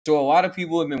So a lot of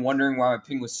people have been wondering why my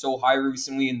ping was so high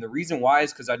recently, and the reason why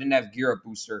is because I didn't have gear up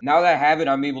booster. Now that I have it,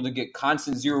 I'm able to get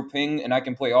constant 0 ping, and I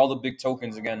can play all the big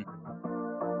tokens again.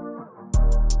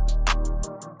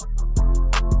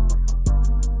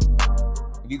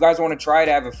 If you guys want to try it,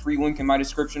 I have a free link in my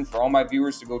description for all my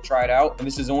viewers to go try it out. And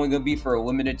this is only going to be for a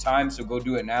limited time, so go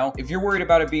do it now. If you're worried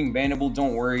about it being bannable,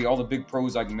 don't worry. All the big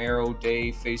pros like Marrow,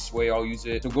 Day, Face Sway, all use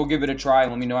it. So go give it a try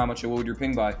and let me know how much it load your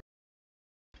ping by.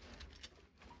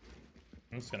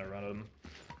 I'm just gonna run him.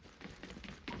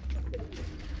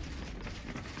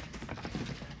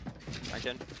 Back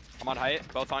in. I'm on height,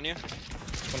 both on you.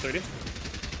 130.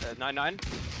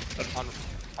 9-9. On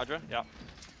Hydra, yeah.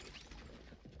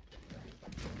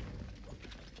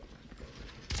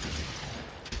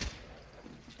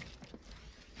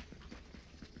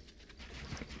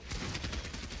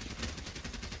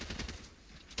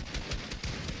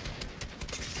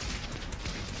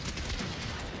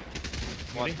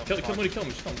 Kill me. Kill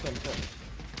me.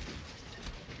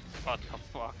 What the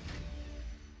fuck?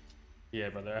 Yeah,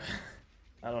 brother.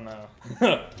 I don't know.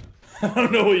 I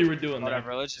don't know what you were doing. Whatever,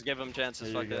 there. let's just give him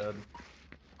chances. Fuck it.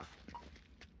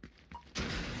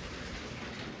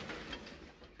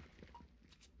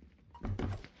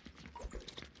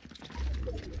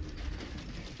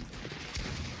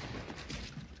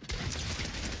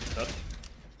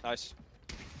 Nice.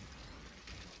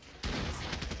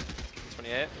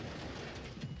 28.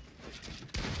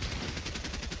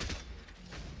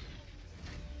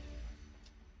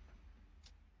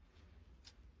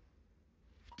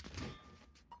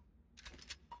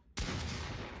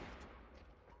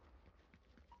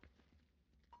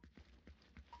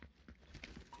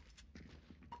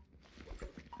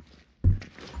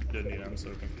 Didn't need. I'm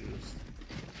so confused.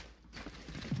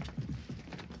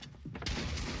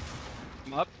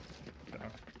 I'm up.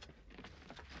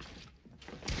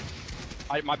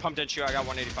 My pump didn't shoot. I got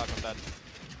 185. I'm dead.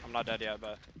 I'm not dead yet,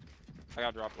 but I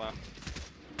got drop low.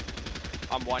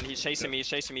 I'm one. He's chasing me. He's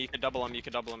chasing me. You could double him. You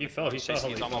could double him. He fell. He's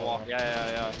chasing. He's on my wall.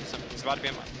 Yeah. He's about to be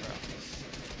in my.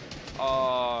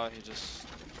 Oh, he just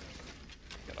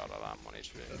get out of that. I'm 1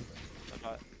 HP.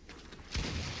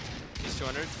 He's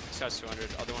 200. This guy's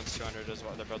 200. Other one's 200 as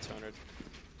well. They're both 200.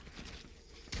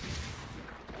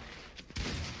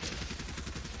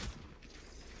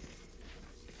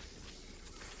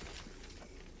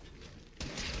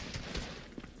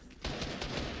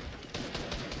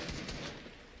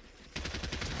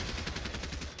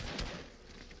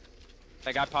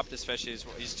 That guy popped his fish. He's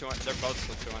 200. They're both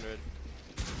still 200.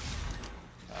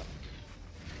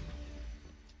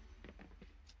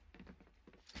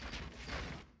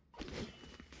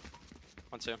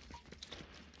 1-2.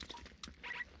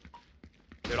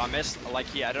 Dude, I missed. Like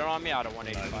he edited on me out of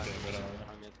 185.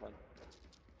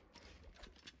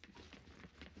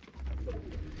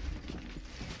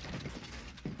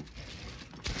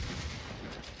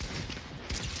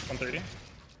 $130.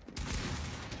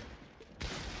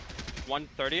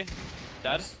 130.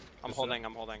 Dead. I'm holding.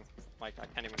 Like I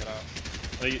can't even get out.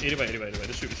 80 by 80 by 80 by.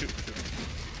 Just shoot.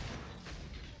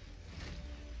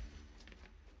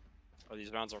 Oh,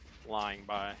 these rounds are flying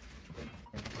by.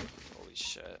 Holy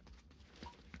shit.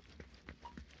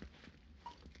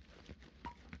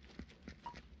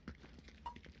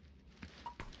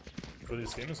 What are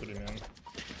these games? What do you mean?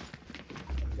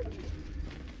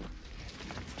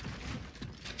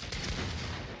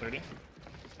 $30.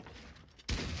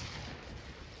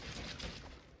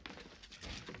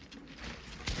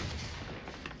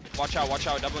 Watch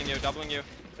out, doubling you.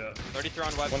 Yeah. 33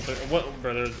 on web. 130. What,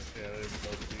 brother? Yeah, they're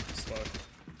both weak as fuck.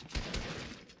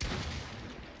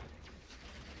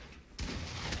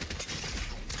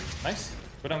 Nice.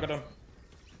 Go down.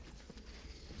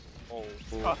 Oh,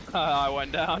 I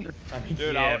went down. I mean,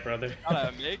 dude, yeah, brother.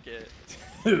 Gotta make it.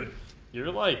 Dude,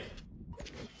 you're like,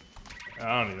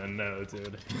 I don't even know,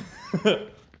 dude.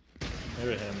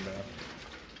 You're him, bro.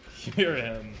 You're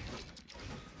him.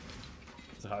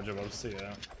 It's a hot job. I'll see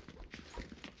ya.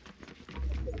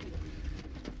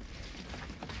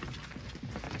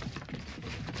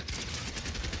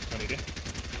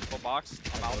 Full box.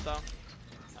 I'm out though.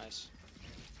 Nice.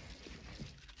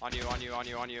 On you. What do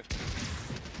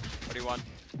you want?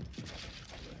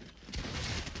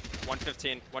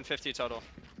 115. 150 total.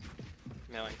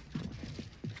 Mailing.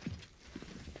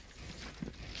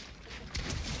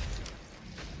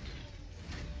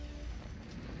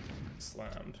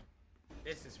 Slammed.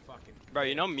 This is fucking. Bro,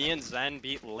 you know me and Zen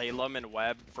beat Laylam and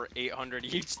Webb for 800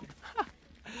 each.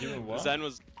 You and what?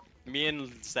 Me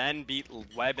and Zen beat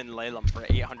Webb and Laylam for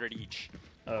 800 each.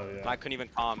 Oh yeah. And I couldn't even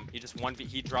calm. He just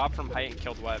he dropped from height and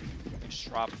killed Webb. He just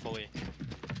dropped fully.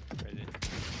 Crazy.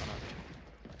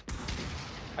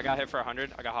 I got hit for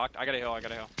 100. I got hawked. I got a heal. I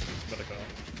got a heal. Better go.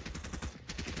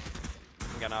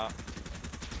 I'm getting out.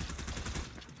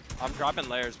 I'm dropping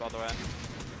layers, by the way.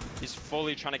 He's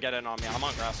fully trying to get in on me. I'm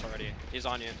on grass already. He's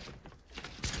on you.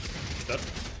 Dead.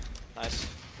 Nice.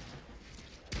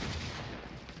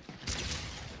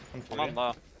 I'm 140. on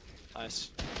low. Nice.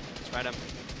 Just right him.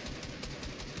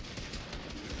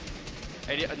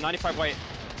 95 white.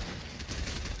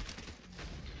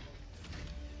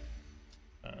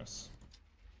 Nice.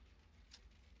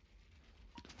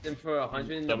 Then for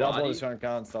 100 in the Double body. Double short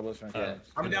counts, double short counts.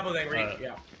 I'm doubling Reet,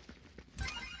 yeah.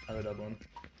 I have a double one.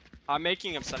 I'm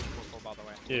making him centrifugal, by the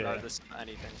way. Yeah. Regardless of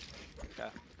anything. Okay.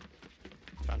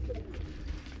 Done.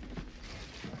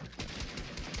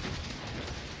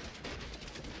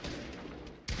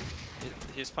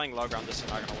 He's playing low ground. This is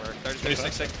not gonna work.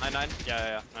 36, 6, 99.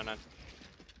 Yeah, 99.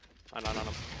 99 on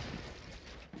him.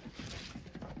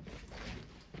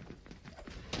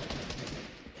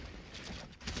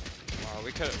 Wow,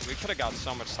 we could have got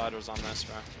so much siders on this,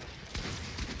 bro.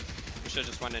 We should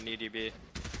just went in EDB.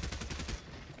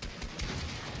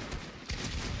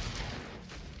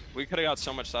 We could have got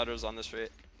so much siders on this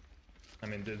rate. I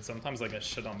mean, dude, sometimes I get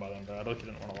shit on by them, bro. I don't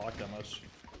didn't want to walk that much.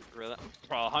 Really?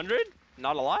 Bro, 100?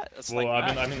 Not a lot. That's Well,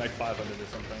 like I mean like 500 or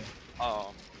something.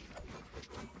 Oh.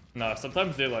 No,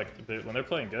 sometimes they like when they're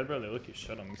playing good, bro. They look you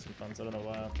shit on me sometimes. I don't know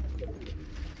why.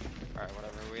 Alright,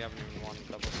 whatever. We haven't even won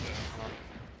doubles yet. Hold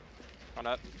on.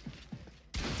 On up.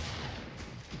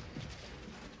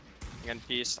 Again,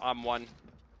 beast. I'm one.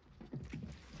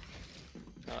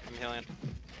 I'm healing.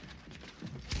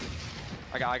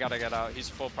 I gotta get out. He's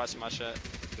full pressing my shit.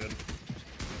 Good.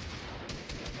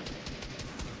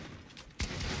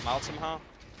 I'm out somehow.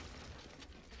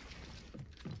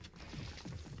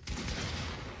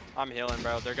 I'm healing,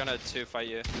 bro. They're gonna 2-fight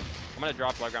you. I'm gonna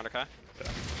drop low ground, okay?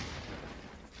 Yeah.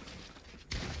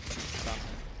 Done.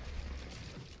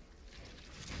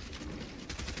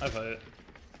 I fight. Okay.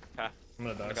 I'm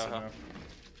gonna die Go, soon huh? now.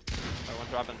 Alright, one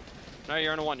dropping. No,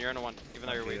 you're in a 1. You're in a 1. Even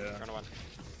though you're Okay, weak, yeah. you're in a 1.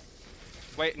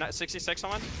 Wait, not 66 on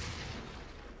 1?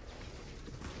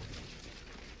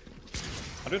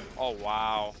 100? Oh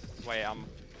wow. Wait, I'm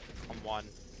 1.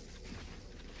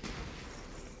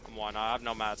 I'm 1. I have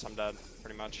no mats. I'm dead,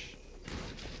 pretty much.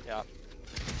 Yeah.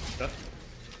 Dead?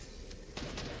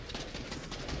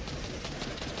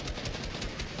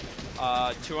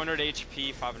 Uh, 200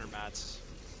 HP, 500 mats.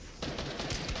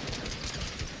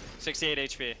 68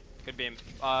 HP. Good beam.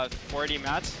 40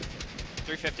 mats.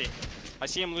 350. I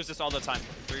see him lose this all the time.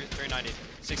 390.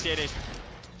 68 HP.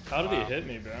 How did Wow. he hit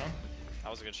me, bro? That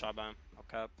was a good shot by him.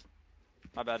 Okay.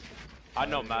 My bad. I had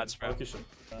no mats, bro. Okay, shit.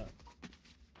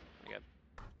 Good.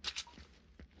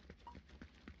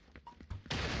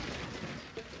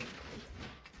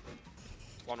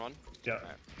 1-1. Yeah.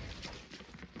 Alright.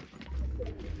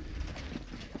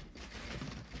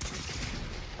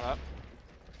 Up.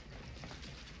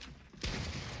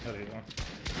 There you go.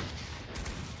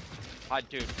 Hi,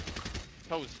 dude.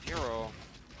 Toe 0.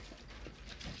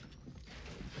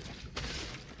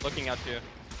 Looking at you.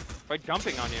 Wait,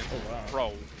 jumping on you. Oh, wow.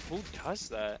 Bro, who does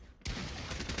that?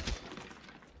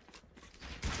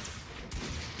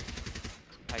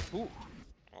 Like, who?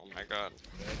 Oh my god.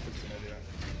 Yeah, it's an idiot.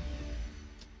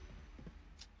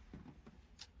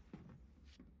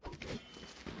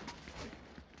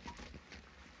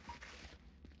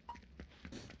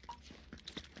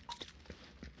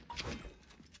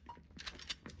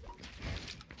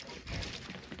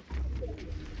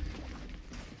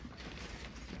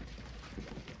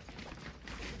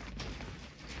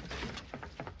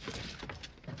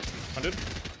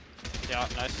 Yeah,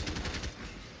 nice.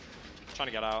 Trying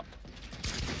to get out.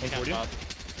 Can't 140? stop.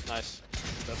 Nice.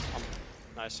 That's,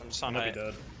 Nice, I'm just I on might height. be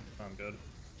dead. I'm good.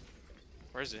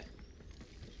 Where is he?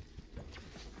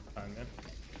 Fine, man.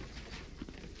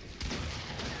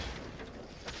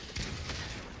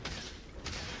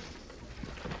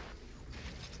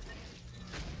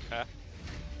 Okay.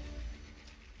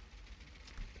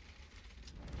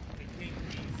 The king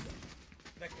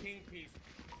piece. The king piece.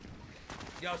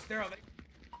 Yo, Sterile. Yeah,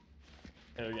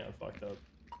 they're getting fucked up.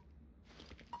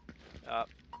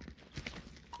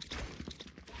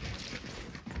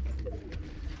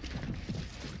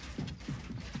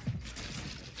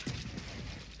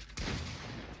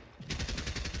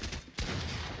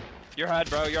 Your head,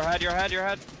 bro. Your head, your head, your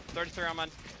head. 33 on mine.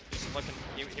 Just looking.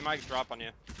 He might drop on you.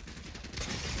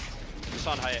 Just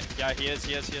on height. Yeah, he is,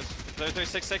 he is, he is. 33,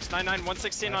 66, 99,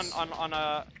 116 Nice. on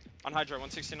Hydra.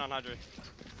 116 on Hydra.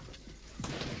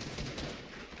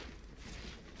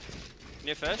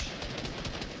 Need a fish?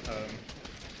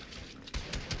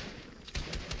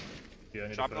 Yeah, I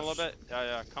need Drop a it a fish. little bit. Yeah,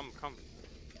 yeah. Come, come.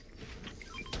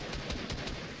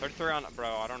 33 on, bro.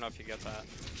 I don't know if you get that.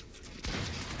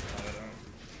 I don't.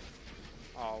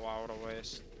 Oh wow, what a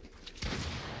waste.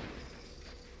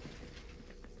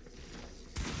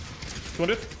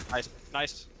 200. Nice,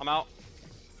 nice. I'm out.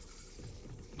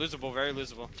 Losable, very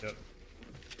losable. Yep.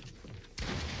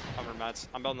 Cover mats.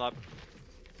 I'm building up.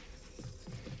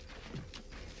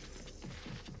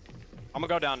 I'm gonna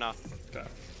go down now. Okay.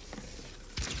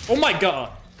 Oh my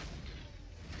god.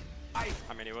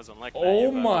 I mean, he wasn't like that. Oh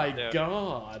but, my dude.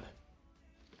 god.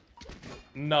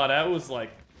 No, that was like,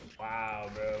 wow,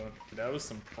 bro. That was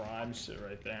some prime shit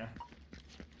right there.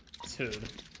 Dude.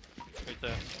 Right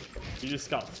there. You just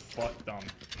got fucked on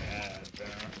bad, bro.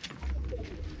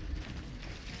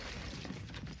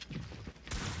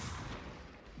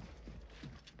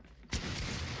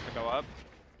 I go up.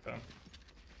 Okay.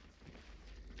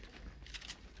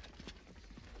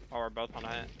 Oh, we're both on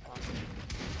height.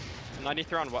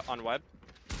 93 on web.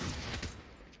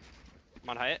 I'm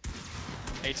on height.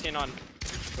 18 on.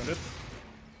 200.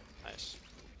 Nice.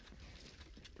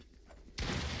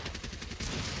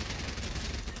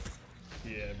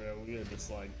 Yeah, bro, we are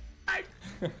just like.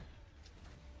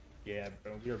 Yeah,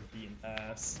 bro, we are beating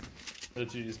ass. The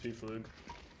GSP Flug.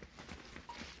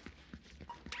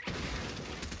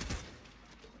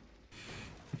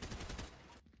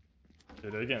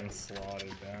 Dude, they're getting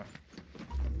slaughtered now.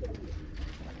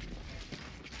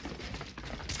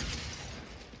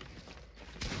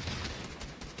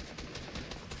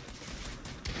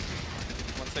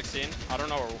 I don't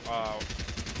know where, I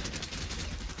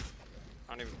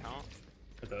don't even count.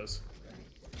 It does.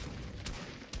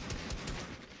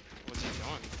 What's he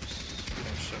doing?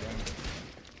 Getting shit on.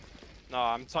 No,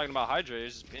 I'm talking about Hydra.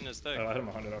 He's just being his dick. Oh, I hit him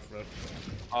 100 off red.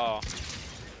 Oh.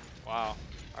 Wow.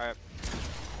 Alright.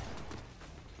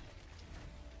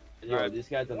 Yo, this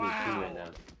guy's on the team right now.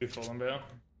 You full him, bro?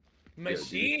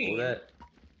 Machine. Yo, that?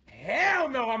 Hell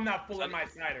no, I'm not fooling my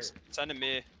cider. Send him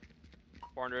me.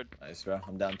 400. Nice, bro.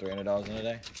 I'm down $300 in a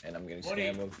day, and I'm getting Money.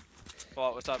 scammed.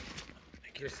 Well, what's up?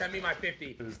 Here, send me my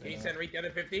 50. Can you send Reet the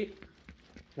other 50?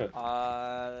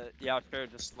 Yeah, sure.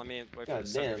 Just let me wait for God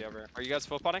this to be damn. over. Are you guys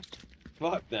full potting?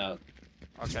 Fuck no.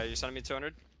 Okay, you sending me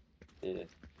 200? Yeah.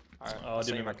 Alright. Oh, I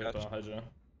didn't make it though, Hydra.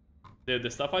 Dude, the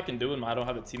stuff I can do when I don't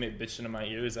have a teammate bitching in my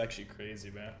ear is actually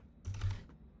crazy, man.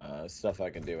 Stuff I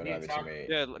can do when I have a teammate.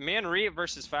 Yeah, me and Reet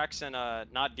versus Faxon,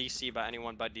 not DC but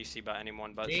anyone but DC but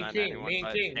anyone but Zen, King, anyone main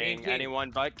but king, King, main king.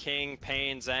 anyone but King,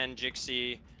 Pain, Zen,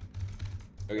 Jixie.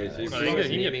 Okay, so No, No, you're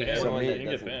you naming can get banned. everyone You that can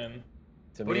get doesn't- banned.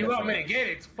 To What do me, you want me to that's get?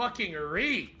 It's fucking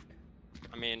Reet.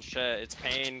 I mean, shit, it's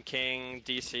Pain, King,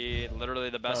 DC, literally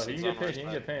the No, best he in can get Zonewars. paid. He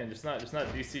can get paid. Just not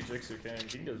DC, Jix, or King.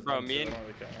 He can get. Bro, Zen, me too, and- I don't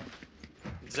really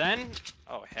care. Zen?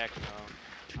 Oh, heck no.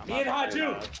 I'm Me not and about to do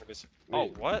Haju. that. Oh,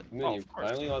 Wait, what? Man, Oh, you- of I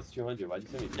course. only lost 200. Why'd you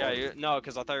send me 400? Yeah, you, no,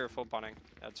 because I thought you were full punting.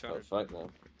 Yeah, Oh, 200. fuck no.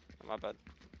 My bad.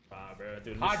 Ah, bro,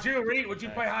 dude. Haju, Reet, would you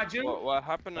play Haju? What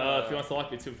happened? If he wants to lock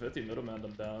me 250, middleman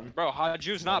them down. Bro,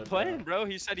 Haju's not Let it playing, down. bro.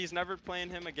 He said he's never playing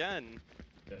him again.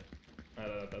 Yeah,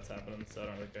 that's happening, so I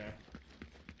don't really care.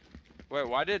 Wait,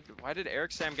 why did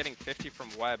Eric say I'm getting 50 from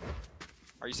Web?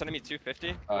 Are you sending me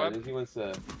 250? I Web? think he wants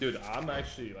to. Dude, I'm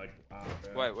actually like, wow,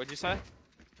 bro. Wait, what'd you say?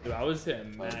 Dude, I was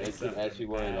hitting max. They after actually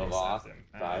wanted a max loss. after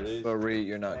max. Fridays. But Reed,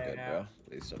 you're not Yeah. good, bro.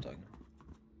 Please stop talking.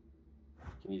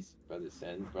 Can you brother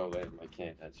send? Bro, wait, I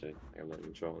can't actually. I'm not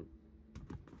even trolling.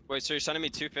 Wait, so you're sending me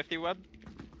 250 Web?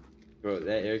 Bro,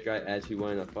 that Eric guy actually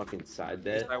wanted a fucking side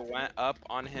bet. I went up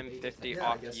on him 50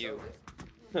 off you.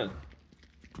 Huh.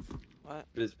 What?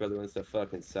 This brother wants to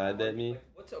fucking side bet me.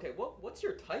 What's okay? What's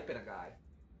your type in a guy?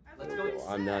 I Let's literally go.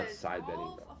 I'm not said, side betting,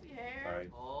 tall, bro. fluffy hair, Sorry.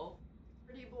 All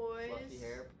pretty boys. fluffy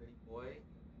hair, pretty boy.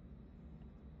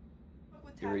 Fuck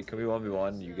with Reed, can we tattoos.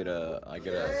 1v1? You get a, I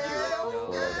get a Yeah. 4 out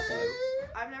of 5.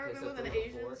 I've never Okay, been so with an 3 or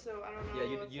Asian, 4. so I don't know.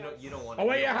 Yeah, if you that's don't want. Oh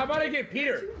wait, yeah. How about I get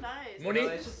Peter? too nice. Monique?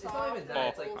 Like, It's not even that, Oh,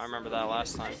 it's like- I remember that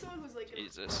last I time. saw it was like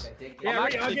Jesus. Okay, dig- Yeah, I'm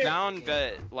Reed, I'll actually get- down,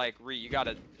 but like you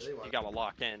gotta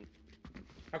lock in.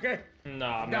 Okay.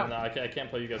 No, No. I can't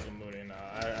play you guys with Mooney. No,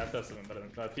 I have to have something better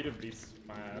than that. Peter beats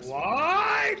my ass.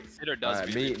 What? Peter does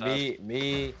Alright, beat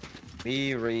me.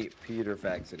 me, Reed, Peter,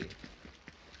 Fact City.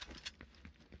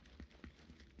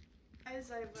 Guys,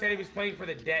 I've, Said he was playing for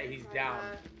the debt. He's down.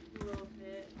 A little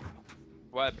bit.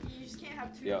 Web. You just can't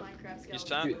have two Yeah. Minecraft He's skeletons.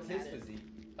 done. It's his physique.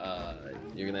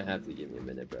 You're gonna have to give me a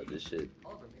minute, bro. This shit.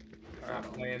 All of them.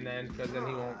 Not playing then, because then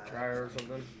he won't try or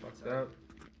something. Fuck that.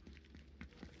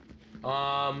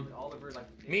 Oliver,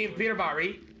 like, Me and Peter bought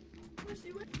Reet. Where's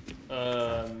he with? Me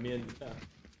and Nina.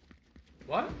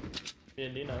 What? Me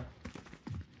and Nina.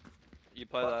 You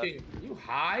play that. Fucking, you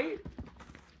high?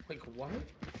 Like what?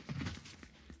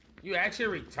 You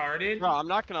actually retarded? Bro, I'm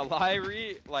not gonna lie,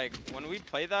 Reet. Like when we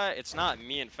play that, it's not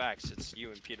me and Fax. It's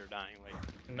you and Peter dying. Like.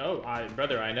 No,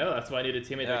 brother, I know. That's why I need a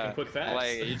teammate that can quick facts.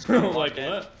 Like, you just gotta like lock in.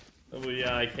 what? Well,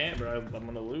 yeah, I can't, bro. I'm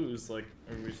gonna lose. Like,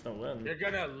 or we just don't win. You're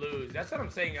gonna lose. That's what I'm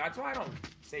saying. That's why I don't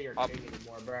say your thing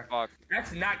anymore, bro. Fuck.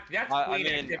 That's not. That's I Queen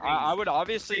mean, activity. I would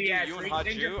obviously do Yeah, you and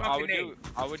change your Haju. fucking name.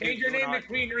 I would Change do your you name and to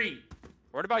Queen Reed.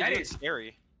 What about That you and is-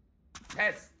 Scary?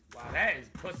 That's wow. That is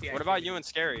pussy. What about you and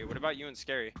Scary? What about you and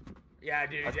Scary? Yeah,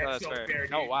 dude. That's That's so fair. fair.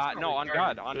 No, dude. wow, no, on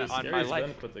God, Dude, on my Scary's life.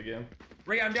 done quit the game.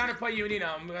 Ray, I'm down to play you and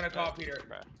Nina. I'm gonna call Peter.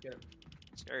 Bro. Let's get him.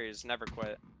 Scary has never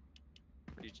quit.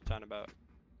 What are you talking about?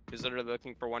 He was literally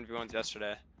looking for 1v1s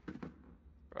yesterday.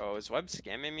 Bro, is Web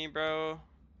scamming me, bro?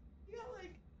 You got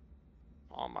like.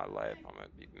 All my life, I'm gonna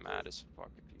be mad as fuck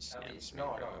if he scams me,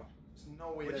 No, bro. There's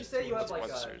no way. Would you that's say you have that's like a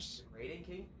Webster's. rating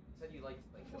key? You said you liked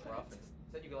like the rough and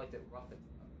said you liked it rough and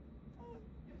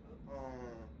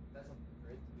that's something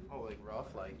great. Oh, like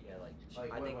rough, like Yeah, like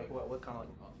Like I what- think like what kind of like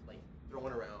rough, like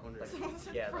throwing around. Or, Someone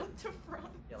said Yeah, front to front.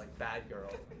 yeah, like bad girl.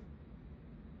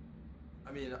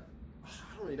 I mean, I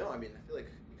don't really know. I mean, I feel like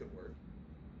it could work.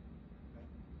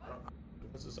 I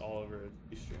don't. This is all over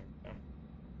the stream. Yeah.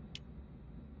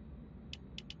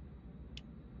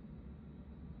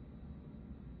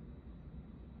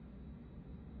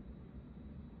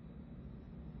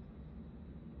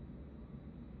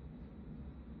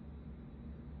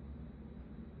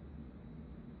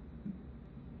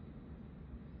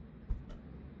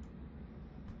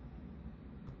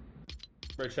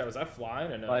 Great shot. Was that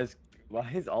flying or no? Why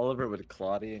is Oliver with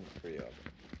Claudia and Creo?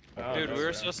 Oh, Dude, no, we were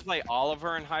bro. supposed to play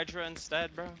Oliver and Hydra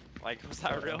instead, bro. Like, was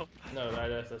that real? No,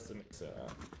 that's the mix.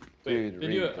 Wait, Dude,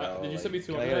 did you send me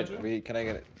can I 200, get Hydra? can I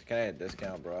get a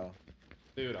discount, bro?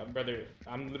 Dude, I'm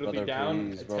literally Brother, down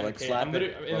please, at bro, 10K. like, slap I'm it.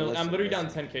 literally, Bro, I'm literally down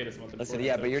listen. 10K this month. Listen,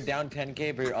 yeah, but you're down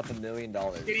 10K, but you're up $1 million.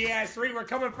 Kitty ass Reed, we're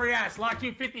coming for your ass. Lock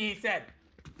you 50. He said.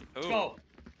 Let's Ooh. go.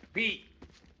 Pete.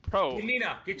 Bro, Hey,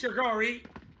 Nina, get your girl, Reed.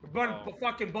 We're burning Oh.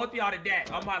 fucking both of y'all to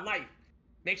death on my life.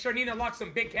 Make sure Nina locks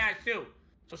some big cash too,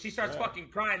 so she starts Yeah. fucking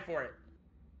crying for it.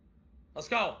 Let's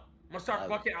go. I'm gonna start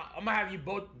fucking. I'm gonna have you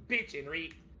both bitching,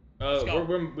 Reed. Let's go.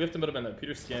 We have to middleman though.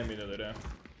 Peter scammed me the other day.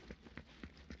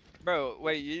 bro,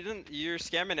 wait, you're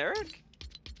scamming Eric?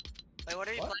 Wait, what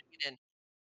are you playing it in?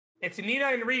 It's Nina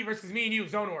and Reed versus me and you,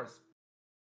 Zonewars.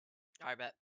 Alright,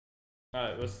 bet.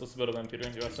 Alright, let's middleman, Peter.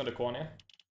 You want to send a Kwanya?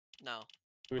 No.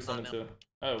 Who we send it no. to?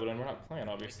 Oh, well then we're not playing,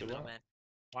 obviously. No, Well. man.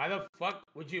 Why the fuck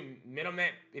would you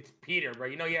middleman? It's Peter, bro.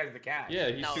 You know he has the cash.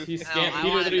 Yeah, he No, scammed. I Peter want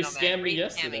literally middleman. scammed me Reed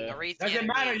yesterday. scamming, Reed Doesn't scamming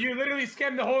matter. me. You literally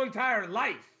scammed the whole entire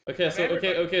life. Okay, of so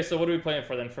everybody. okay, so what are we playing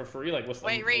for then? For free? Like what's the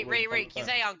Wait, Reed, can you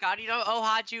say on God you don't owe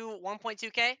Haju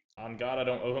 1.2k? On God, I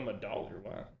don't owe him $1.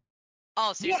 Wow.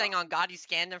 Oh, so you're What? saying on God you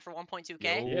scanned him for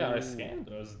 1.2k? Yeah, I scammed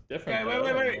him. It was different.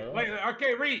 Okay, bro. wait.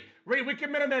 Okay, Reed, we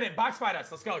can middleman it. Box fight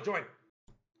us. Let's go. Join.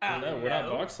 No, we're not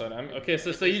box side. Okay,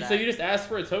 so you just asked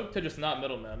for a toke to just not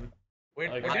middleman. We're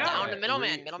Like, down. I'm down to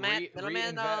middleman. Middleman,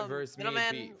 versus me and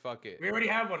middleman. Pete. Fuck it. We already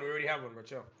have one. Bro.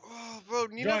 Chill. Oh, bro,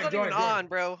 Nino's not Join, even join. on,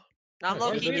 bro. I'm Yeah,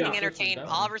 low-key she's getting down. entertained. She's down.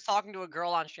 Oliver's talking to a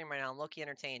girl on stream right now. I'm low-key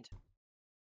entertained.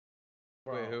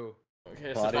 Wait, who?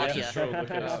 Okay, so Claudia? that's just troll.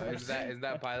 Okay. Oh, is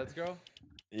that Pilot's girl?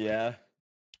 Yeah.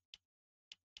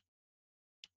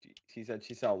 She said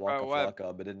she saw Waka Web.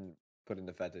 Flocka, but didn't put in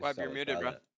the fact that she Web, saw you're the muted, bro.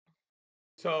 pilot.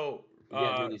 So,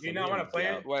 Yeah, dude, do you you not send want me to play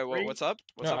a it? Wait, Reed? what's up?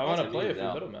 What's No, up? I boss? want to play if Yeah.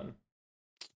 you're middleman.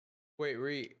 Wait,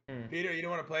 Reed. Peter, you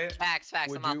don't want to play it? Facts, I'm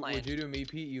Would not you playing. would you do me,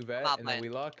 Pete, you vet, not and then playing. we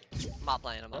luck? I'm not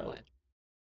playing. I'm not Oh. playing.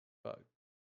 Fuck.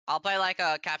 I'll play like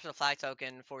a capture the flag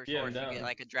token for Yeah, sure I'm if you get down.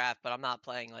 like a draft, but I'm not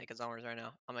playing like a Zonewars right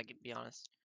now. I'm gonna be honest.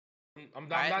 I'm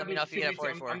Alright, down let me to know if you get a 2v2.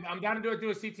 44. I'm down to do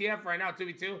a CTF right now,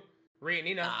 2v2. Reed and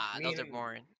Nina. Nah, me those are and-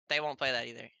 boring. They won't play that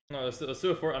either. No, let's do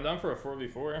a 4. I'm down for a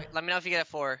 4v4. Let me know if you get a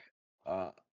 4.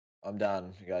 I'm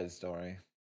done, you guys. Don't worry.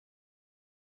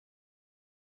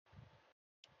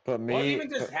 Put What me. even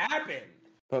just happened?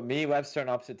 Put me, Webster, on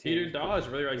opposite Peter teams. dodge,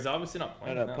 really. He's obviously not No,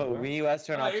 playing. no. now, Put bro. me,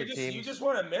 Webster, on No, opposite you teams. just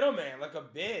want a middleman like a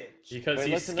bitch. Because Wait,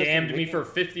 he listen, scammed we me can- for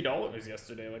 $50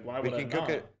 yesterday. Like, why We would I can cook not?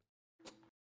 it.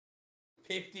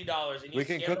 $50 and you We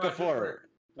can scammed cook a Roger four.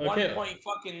 for Okay.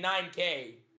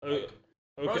 1.9k. Okay.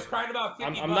 Bro's crying about 50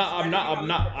 I'm bucks, man, you gotta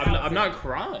not look at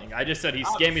crying. I just said he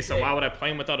I'm scammed me, so sick. why would I play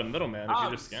him without a middleman if you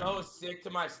I'm just scam so me? sick to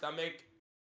my stomach.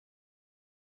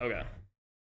 Okay.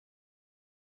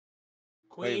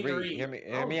 Queen Wait, Reed. hear me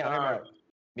Oh, out. Hear me God. out.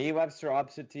 Me, Webster,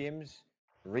 opposite teams.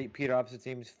 Reet, Peter, opposite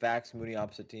teams. Fax, Mooney,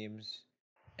 opposite teams.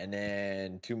 And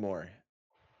then 2 more.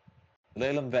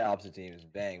 Laylam, Vet, opposite teams.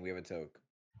 Bang, we have a toke.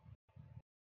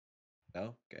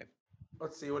 No? Okay.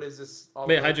 Let's see, what is this? All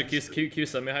Wait, the Hydra, legends? Q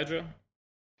send me Hydra?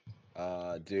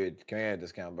 Dude, can I get a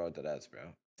discount, bro? To that,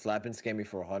 bro. Slap and scam me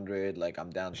for 100. Like I'm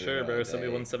down. Sure, bro. Send me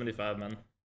 175, man.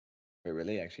 Wait,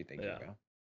 really? Actually, thank you, Yeah. bro.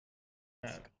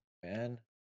 Yeah. Man.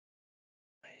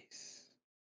 Nice.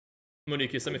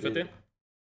 Monique, you send me 50?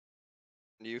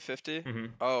 You 50? Mm-hmm.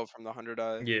 Oh, from the 100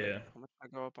 I. Yeah. How much did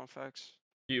I go up on facts?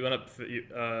 You went up.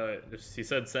 He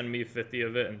said send me 50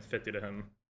 of it and 50 to him.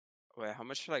 Wait, how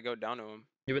much should I go down to him?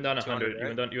 You went down 100.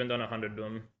 200, right? You went down 100 to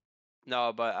him.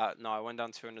 No, but no, I went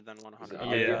down 200 then 100.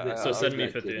 Yeah. So send me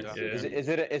 50. Yeah.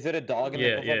 Is it a dog in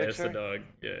yeah, the yeah, profile it's the picture? dog.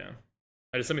 Yeah.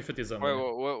 I just send me 50 something. Wait,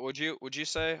 what would you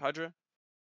say, Hydra?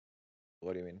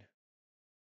 What do you mean?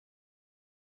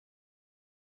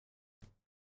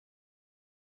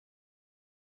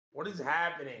 What is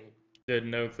happening? Dude,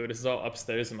 no clue. This is all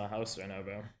upstairs in my house right now,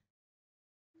 bro.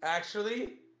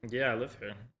 Actually? Yeah, I live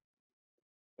here.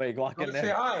 Wait, go in there. Say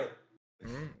hi.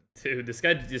 Dude, this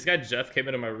guy Jeff came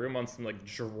into my room on some like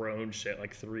drone shit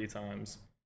like 3 times.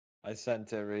 I sent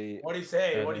to Reet. What'd he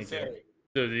say? Yeah, What'd he thank you. say?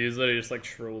 Dude, he's literally just like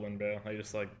trolling, bro. I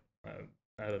just like,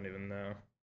 I don't even know.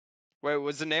 Wait,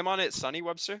 was the name on it Sonny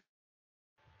Webster?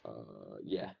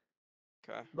 Yeah.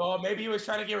 Okay. Well, maybe he was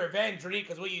trying to get revenge, Reet,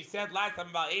 because what you said last time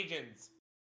about agents.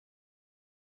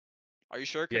 Are you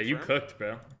sure? Yeah, you Confirm? cooked,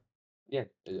 bro. Yeah.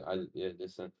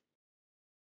 This one.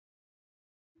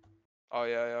 Oh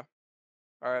yeah.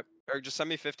 All right, Eric, just send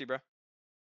me 50, bro.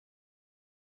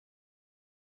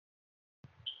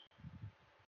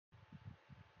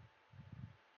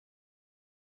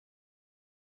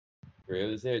 Rio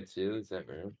is there too. Is that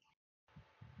real?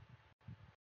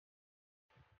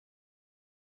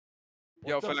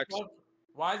 Yo, What the Facts. fuck?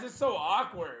 Why is it so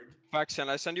awkward? Facts, can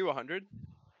I send you 100?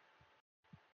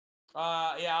 Yeah,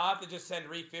 I'll have to just send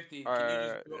Reet 50. All Can you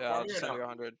right, just do it yeah, for I'll me just or send you no?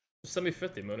 100. Just send me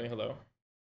 50, Mooney. Hello.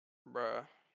 Bruh.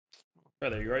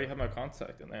 Brother, you already have my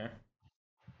contact in there.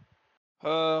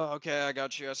 Okay, I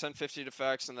got you. I sent 50 to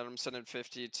Facts, and then I'm sending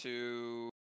 50 to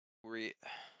Reet.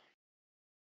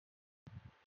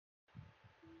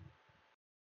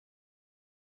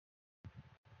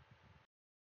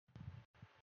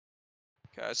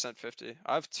 Okay, I sent 50.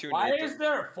 I have 2 Why Nathan. is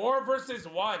there 4 versus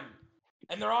 1?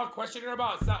 And they're all questioning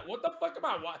about what the fuck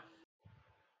about what?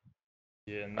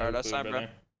 Yeah, no Alright, that's clue, fine, bro. brother.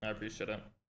 I appreciate it.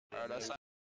 Alright, that's fine.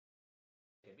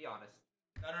 Okay, be honest.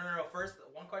 No. First,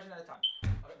 one question at a time.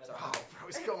 Okay, Oh, bro,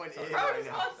 he's going in Bro right just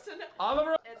now. wants to know.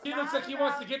 Oliver, It's he looks not like he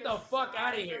wants to about get the fuck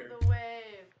out of size here. The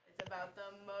wave. It's about the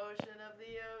motion of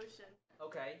the ocean.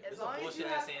 Okay. As this is a long as you bullshit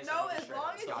have ass answer. no, I'm as straight long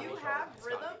up. as It's gotta you be have Coke. It's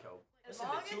gotta be rhythm, Coke. as Listen,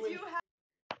 long the as two in- you have.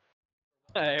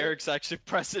 Eric's actually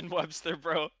pressing Webster,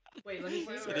 bro. Wait, let me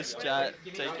see. So this Wait, chat,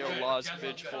 give me- take your okay, loss, just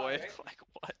bitch one boy. second, okay? Like,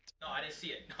 what? No, I didn't see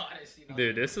it. No, I didn't see nothing.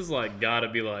 Dude, this is like gotta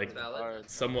be like Valid.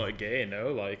 somewhat gay,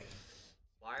 no? Like,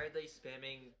 Why are they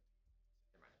spamming?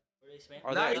 What are they spamming?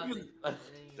 Are Now they- you can-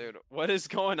 Dude, what is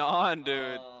going on,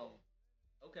 dude?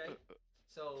 Okay.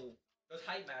 So, does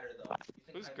height matter though? You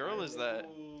think Whose height girl matters? is that?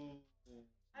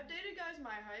 I've dated guys my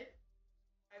height.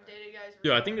 I've dated guys.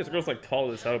 yo, I really think this tall. girl's like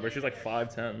tall as hell, but she's like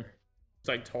 5'10". She's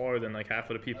like taller than like half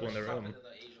of the people in the room.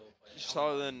 She's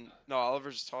taller than. No,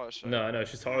 Oliver's taller. Right? No, I know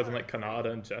she's taller than like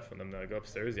Kanata and Jeff and them that go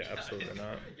upstairs. Yeah, absolutely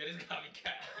not.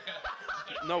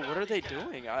 No, what are they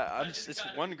doing? I'm just, it's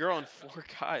one girl and 4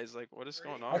 guys. Like, what is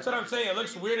going on? That's what I'm saying. It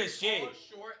looks weird as shit.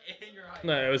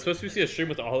 No, it was supposed to be a stream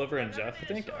with Oliver and Jeff, I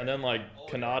think, and then like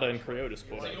Kanata and Creo just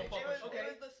pulled It up. was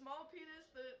the small penis.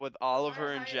 With Oliver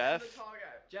my and height Jeff? the tall guy.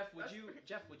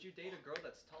 Jeff, would you date a girl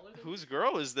that's taller than Whose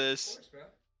girl is this?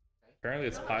 Apparently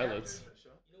it's pilots.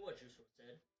 You know what Juice WRLD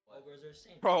said? All girls are the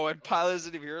same. Bro, and Pilot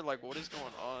isn't even here. Like, what is going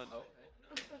on?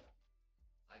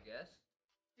 I guess.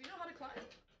 Do you know how to climb?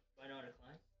 Why not a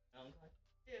climb? I don't climb.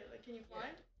 Yeah, like can you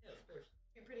climb? Yeah, of course.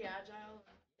 You're pretty agile.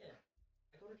 Yeah.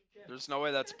 I go to the gym. There's no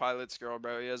way that's Pilot's girl,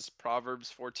 bro. He has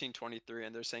Proverbs 14:23,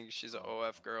 and they're saying she's an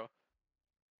OF girl.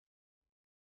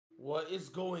 What is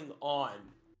going on?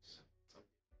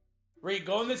 Reet,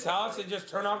 go in this house and just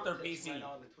turn off their PC.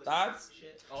 That's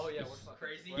Oh yeah, we're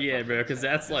crazy. Yeah, bro, because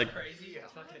that's like, Crazy.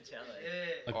 It's fucking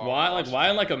jealous. why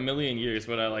in like a million years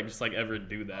would I like just like ever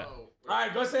do that?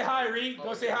 alright. Go say hi, Reet.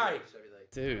 Go say hi.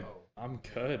 Dude, I'm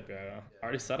good, bro. I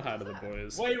already said hi to the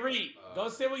boys. Wait, Reet. Go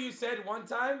say what you said one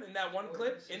time in that one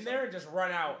clip in there and just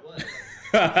run out.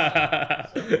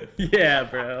 Yeah,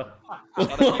 bro.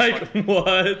 Like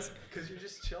what? Because you're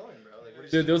just chilling, bro. Like, what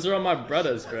is Dude, those are all my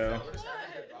brothers, bro.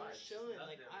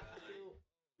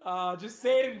 Just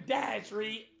say it in dash,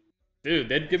 Reet. Dude,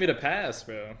 they'd give me the pass,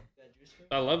 bro.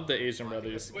 I love the Asian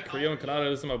brothers. Creo and Kanata,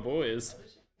 those are my boys.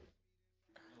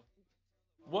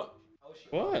 What?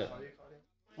 What?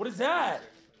 What is that?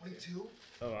 22?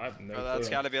 Oh, I have no Bro, that's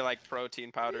clue. gotta be like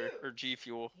protein powder or G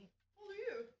Fuel. How old are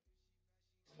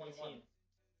you? 19.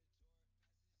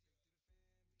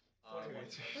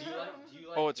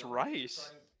 Oh, it's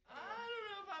Rice. I don't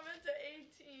know if I'm into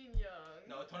 18 young.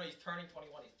 No, Tony, he's turning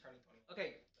 21. He's turning 20.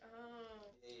 Okay.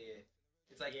 Oh. Yeah.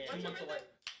 It's like Yeah. 2 What's your months away.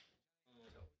 birthday?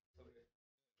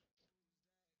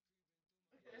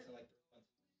 Yeah, it's in like 3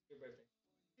 months. Your birthday.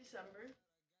 December.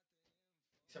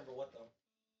 December what though?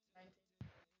 19.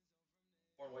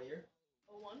 Born what year?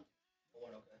 01. Oh,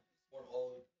 one, okay. Born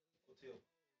all 02.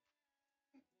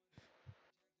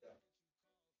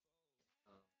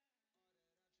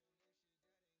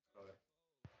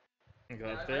 Go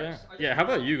up there. Yeah, how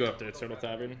about you go up there, Turtle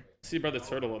Tavern? See Brother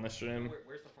Turtle on the stream.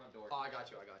 Where's the front door? Oh, I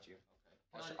got you. I got you.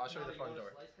 Okay. I'll show you the front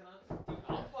door.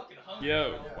 I'm fucking hungry.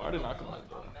 Yo, why did knock on my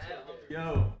door?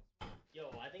 Yo. Yo,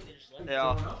 I think they just left.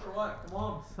 Yeah. For what? Come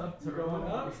on. What's up, Turtle?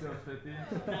 Nah, that's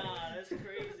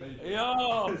crazy.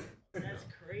 Yo. That's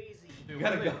crazy. Dude, you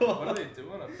gotta go. What are they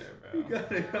doing up there, bro? You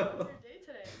gotta go. Day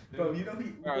today. Bro, you know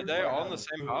Are they all in the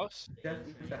same house?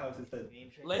 The house is said.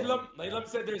 Layla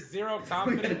said there's zero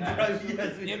confidence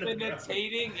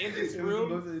imitating in this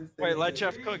room. Wait, let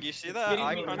Jeff cook. You see that? Getting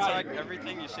Eye me contact, tight.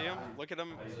 everything. You see him? Look at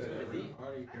him.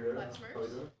 Let's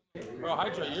Smurfs. Bro,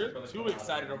 Hydra, you're too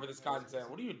excited over this content.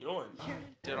 What are you doing?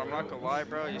 Dude, I'm not gonna lie,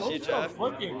 bro. You see Those Jeff?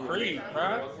 are fucking creep, bro.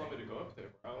 I don't know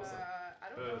how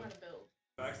to build.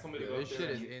 This shit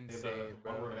is insane,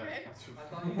 bro. Okay.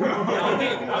 I'm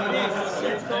being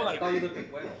serious though, like, you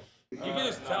can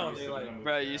just tell they like,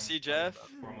 Bro, you see Jeff?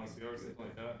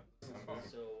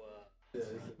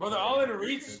 bro, they're all in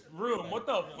Reet's room. What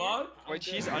the fuck? Wait,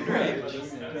 she's underage?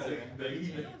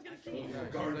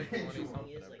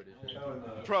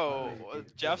 Bro,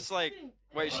 Jeff's like,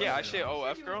 wait, is she actually an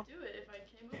OF girl? Do it if I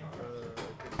came over.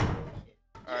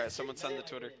 Alright, someone send the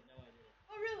Twitter.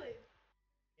 Oh, really?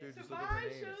 Dude, So just if look at I her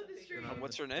name. show the stream.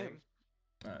 What's her name?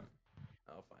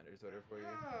 I'll find her Twitter for you.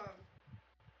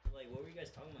 Like, what were you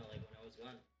guys talking about, like, when I was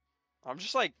gone? I'm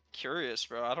just like curious,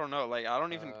 bro. I don't know. Like, I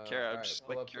don't even care. I'm alright, just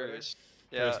pull like up Twitter. curious.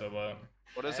 Yeah.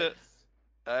 What is it?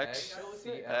 X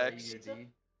X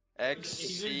X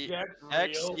C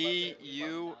X E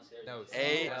U No, A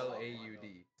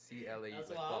C-L-A-U-D. C-L-A-U-D. That's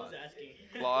like what I was Claude. asking.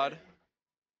 Claude.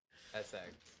 S-X.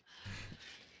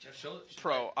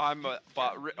 Pro. I'm a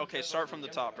bot. Okay, start from the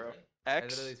top, bro. I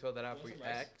X literally spelled that out for you.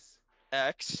 X.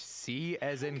 X C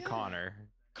as in Connor.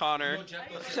 Connor.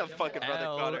 Fucking brother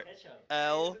L. Connor.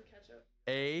 L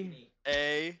A.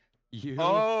 A. U.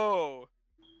 Oh.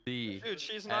 D. Dude,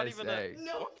 she's not even a. S-X.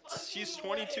 No. What? She's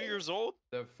 22 years old?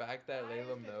 The fact that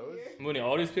Layla knows. Mooney,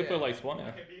 all these people are Yeah. like 20.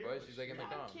 What? She's like in the I'm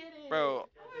com. kidding. Bro,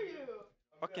 How are you?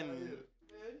 fucking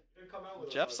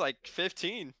Good. Jeff's like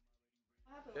 15.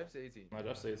 What happened? Jeff's 18. My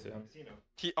Jeff says him.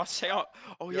 I'll say,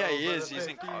 oh yeah, he is. He's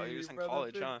in college. He was in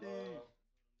college, huh?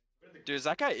 Dude, is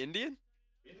that guy Indian?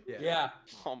 Yeah.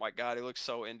 Oh my god, he looks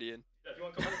so Indian.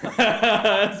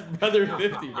 That's brother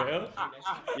 50, bro.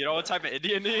 You know what type of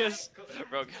Indian he is?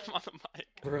 Bro, get him on the mic.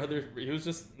 Brother, he was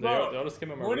just. They Bro, all just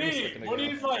came on my room a second ago.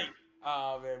 Woody's like,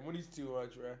 oh man, Woody's too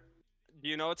much, bro. Do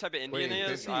you know what type of Indian Wait, he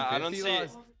is? 50, I don't 50 see.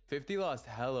 lost, 50 lost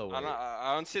hella weight.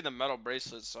 I don't see the metal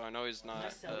bracelets, so I know he's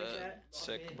not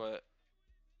sick. But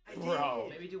Bro.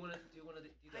 Maybe do one of the.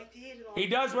 He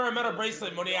does wear a metal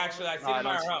bracelet, Moody, actually. I see him I in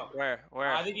don't my row.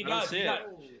 Where? I think he I don't does. see He it. does.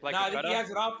 Like No, a I think he feta? has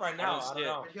it off right now. I see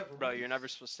don't know. Bro, you're never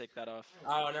supposed to take that off.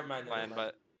 Oh, never mind. Fine, Never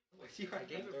mind. but I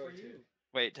gave it for you.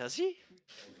 wait, does he?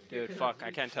 Dude, fuck,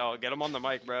 I can't tell. Get him on the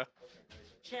mic, bro.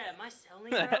 Chat, am I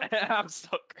selling, bro? I'm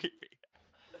so creepy.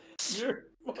 You're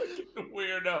a fucking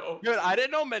weirdo. Dude, I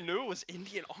didn't know Manu was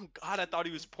Indian. Oh god, I thought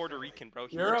he was Puerto Rican, bro.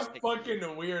 He You're a looks like, fucking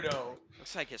weirdo.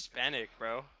 looks like Hispanic,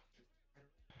 bro.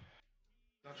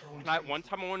 One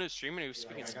time I went to stream and he was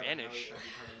speaking Spanish.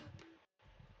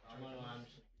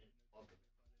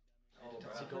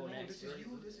 To go next. To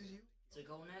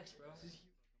go next, bro.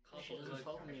 She doesn't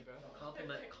follow me, bro.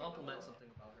 Compliment something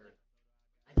about her.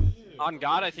 I did. On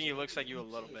God, I think he looks like you a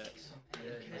little bit.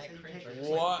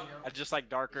 What? I just like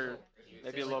darker,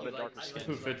 maybe a little bit darker skin.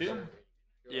 Who, 50?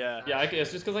 Yeah. Yeah,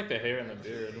 it's just because like the hair and the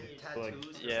beard. Like,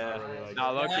 Yeah. really, like,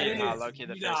 Nah, low-key, That is- low-key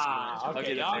the face. nah, Low-key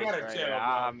okay, the y'all face, gotta right? chill,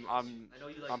 Yeah, bro.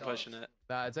 I'm pushing it.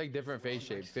 Nah, it's like different face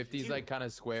shape. 50's like kind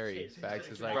of squarey. Facts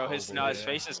is like. Bro, his oval.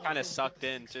 face is kind of sucked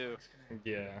in too.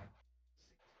 yeah.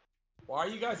 Why are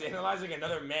you guys analyzing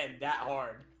another man that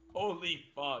hard? Holy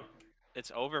fuck.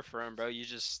 It's over for him, bro. It's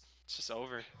just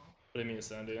over. What do you mean,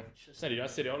 Sandy? Sandy, I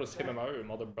said y'all just came in my room,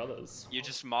 all the brothers. You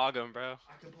just mog him, bro. I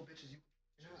can pull bitches.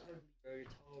 Bro, you're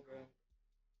tall, bro.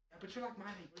 Yeah, but you're like my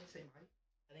height. You didn't say my height.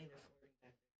 I think they're flirting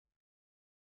back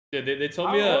there. Yeah,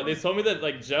 they told me that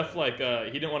like Jeff like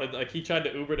he didn't want to like he tried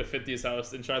to Uber to 50's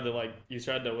house and tried to like he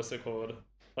tried to what's it called?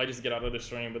 Like just get out of the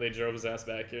stream, but they drove his ass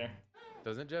back here.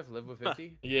 Doesn't Jeff live with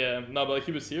 50? Yeah, no, but like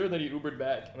he was here, then he Ubered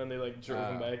back, and then they like drove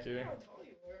him back here.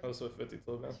 That was what 50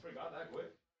 told me.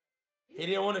 He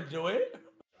didn't want to do it?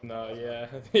 No, yeah,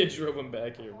 they drove him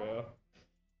back here, bro. You're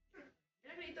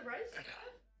not gonna eat the rice?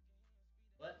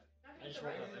 What? I just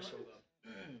woke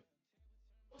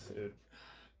up. Dude.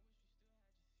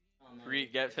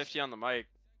 Reet, get 50 on the mic.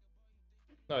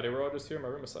 No, they were all just here in my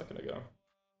room a second ago.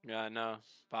 Yeah, I know.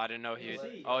 But I didn't know he.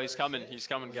 Oh, he's coming. He's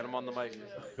coming. Get him on the mic.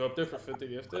 Go up there for 50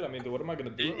 gifted? I mean, what am I gonna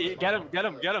do? Get him. Get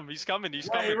him. Get him. He's coming. He's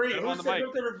coming. Hey, Reet, Get him who on the said mic.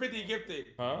 up there for 50 gifted?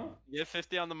 Huh? Get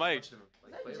 50 on the mic.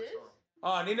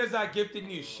 Oh, Nina's not gifting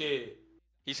you shit.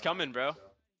 He's coming, bro.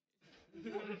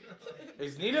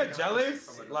 Is Nina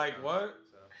jealous? Like, what?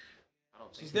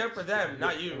 She's there for them,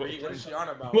 not you, Reet. What is she on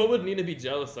about? What would Nina be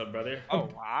jealous of, brother? Oh,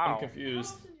 wow. I'm confused.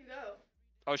 How often do you go?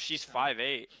 Oh, she's 5'8".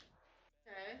 Okay.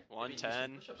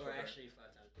 110. Or actually 5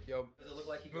 times. Yo, Does it look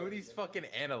like he Moody's fucking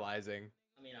analyzing.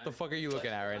 I mean, What the fuck are you looking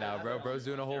at right now, bro? Bro's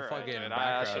doing a whole You're right, fucking dude.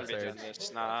 I background shouldn't be doing search.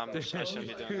 this. Nah, I shouldn't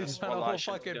be doing this. He's done a Well, whole I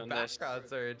shouldn't be fucking doing this. background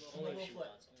search. only a few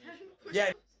months.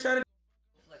 Yeah, trying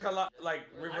to like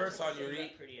reverse on you,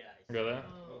 Reet. Pretty eyes. Really?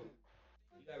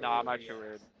 Nah, I'm actually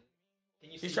weird.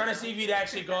 He's trying to see if you'd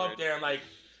actually go up there and like,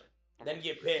 then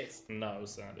get pissed. No,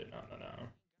 Sandy, no.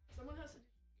 Someone has to.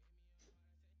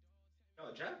 No,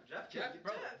 Jeff,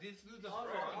 bro. This dude's a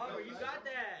fraud. You got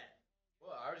that.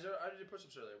 What? I already did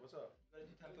push-ups earlier. What's up? Gotta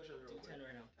do 10 push-ups real Do quick. 10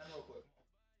 right now. 10 real quick.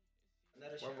 And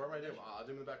that is Where am I doing? I'll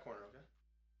do them in the back corner, okay?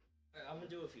 Alright, I'm gonna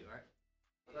do a few, alright?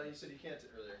 I thought you said you can't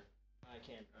earlier. I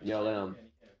can. Yo, Lamb.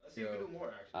 Let's see if we can do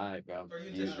more, actually. Alright, bro. Are you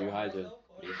You just strong hide it. though?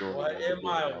 You go What over there. am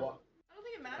I? I don't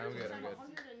think it matters. I'm good, because I'm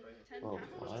good. 110 Oh,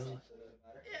 pounds. what?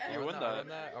 Yeah. You win I'll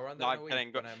that. run that Not in a week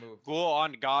kidding. when I move. Ghoul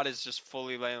on God is just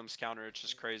fully Laylam's counter. It's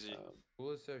just crazy.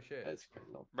 Cool is so shit. That's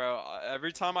criminal. Bro,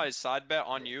 every time I side bet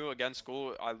on you against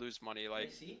Ghoul, I lose money.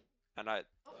 Like, see? and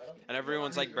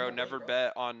everyone's like, bro, never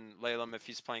bet on Laylam if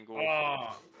he's playing Ghoul.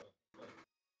 Oh.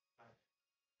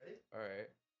 Alright.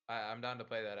 I'm down to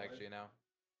play that actually now.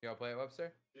 You wanna play it,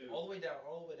 Webster? All the way down,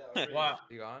 all the way down. What?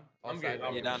 You gone? I'm I'll side good.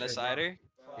 bet You down to cider?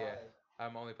 Yeah.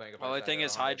 I'm only playing if I Only side thing or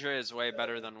is 100. Hydra is way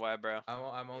better than Web, bro.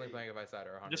 I'm only playing if I side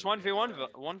or 100. Just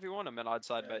 1v1 him and I'd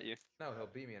side bet you. No, he'll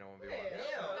beat me in a 1v1.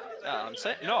 Yeah, I'm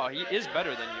saying no, he is better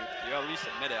than you. You at least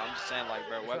admit it. I'm just saying like,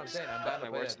 bro, That's what I'm Web's saying. I'm down to definitely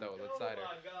play worse that than though. Let's side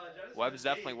her. Web's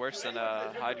definitely worse than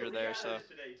Hydra there. So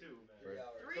 3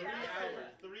 hours.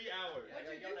 3 hours.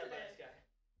 What'd you do today?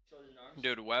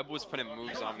 dude, Web was putting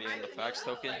moves on me in the fax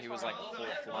token. He was like full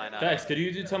flying out. Dex, could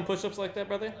you do 10 push-ups like that,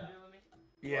 brother?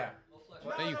 Yeah.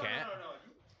 No, you can't.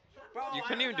 You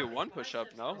couldn't even do one push-up,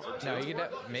 no? Or two? No, he could.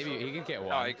 Maybe he could get No,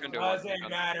 one. he couldn't do one. Doesn't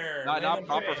matter. Not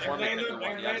proper Laylam form. He couldn't do couldn't-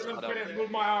 one. He had to split Laylam up. couldn't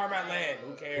move my arm at land.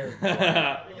 Who cares?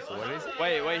 So what is it?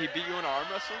 Wait, he beat you in an arm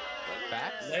wrestle?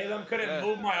 Facts? Laylam couldn't Yeah.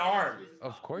 move my arm.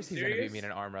 Of course he's gonna beat Serious? me in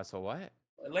an arm wrestle. What?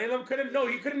 Laylam couldn't. No,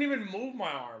 he couldn't even move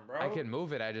my arm, bro. I can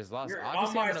move it. I just lost. You're-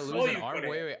 Obviously, on I'm my gonna soul lose an you arm. couldn't.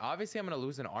 Wait. Obviously, I'm gonna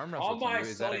lose an arm wrestle On to my you.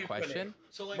 Is that soul a you question? couldn't.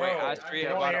 So like, Bro, Wait, ask Reet I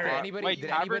don't about hear it. it. Anybody- Wait, did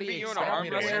Tabard anybody beat you in an expect arm me I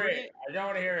to don't win? hear wrestle? it. I don't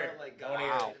want to hear it. like I don't want to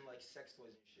hear Wow. it. and like sex toys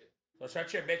and shit. So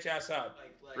shut your bitch ass up.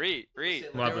 Like Reet.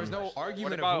 There was no What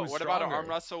argument about of who's what about an stronger. arm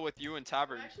wrestle with you and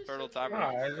Tabard, Turtle Tabard?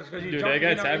 Nah, it's just 'cause you Dude, jumped that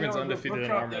guy in on- Tavern's you know, undefeated in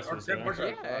push-up arm or wrestles, 10 bro.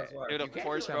 push-ups, Yeah. that's why. Dude, You of can't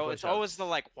course, do bro. 10 It's push-ups. always the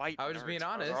like white. I was just being nerds, bro.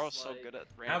 honest. They're all so good at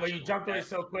Nah, but you random jumped shit. on it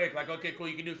so quick. Like, okay, cool,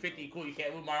 you can do 50. Cool, you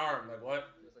can't move my arm. Like, what?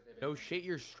 No shit,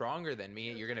 you're stronger than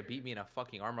me. You're gonna beat me in a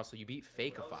fucking arm wrestle. You beat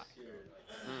Fakeify.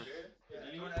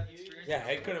 Anyone have experience? Yeah,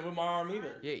 he couldn't move my arm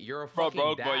either. Yeah, you're a Bro, fucking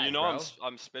bro, dad, but you know bro.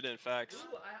 I'm spitting facts.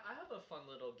 Ooh, I have a fun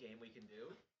little game we can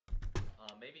do.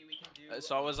 Maybe we can do. It's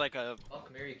always like a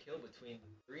Fuck, Mary, kill between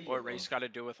 3. what race got to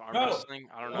do with arm No. wrestling.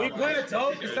 I don't know. We play a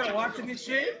toast instead of watching this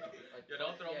shit? Yo,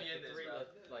 don't throw me in this, bro.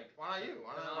 Like, Why not you?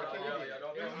 Why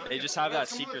not? They just have that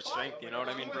secret strength, you know what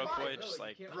I mean, Broke Boy? Just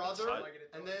like Brother,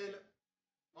 and then.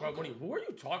 Bro, who are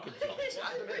you talking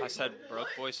to? I said Broke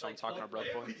Boy, so I'm talking to Broke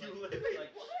Boy.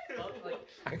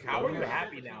 Like, how are you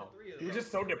happy now? You're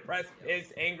just so depressed,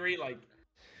 pissed, angry, like.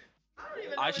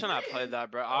 I shouldn't have played that,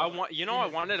 bro. I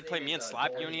wanted to play me and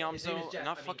Slap you and Yamzo,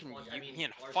 not fucking you, me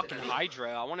and fucking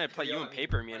Hydra. I wanted to play you and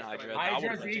Paper, me and Hydra. That would've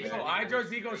Hydra's been ego, good.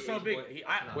 Hydra's ego is so big.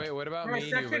 Wait, what about For a me and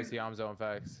you second- versus Yamzo and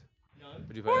Facts?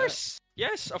 Would you Of play that? course,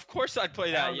 yes, of course I'd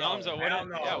play that. Hell no, Yamzo hell wouldn't.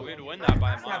 no. Yeah, we'd win that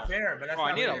by a That's not mile. fair, but that's Oh, I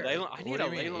not need a fair. Laylam. I need What a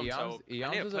do you mean? Laylam toke. I need to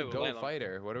Yamzo's play a with GOAT Laylam.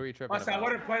 fighter. What are we tripping Plus, I about?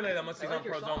 wouldn't play Layla unless he's on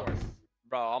Pro Zonewars.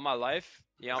 Bro, all my life,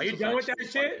 Are you done with that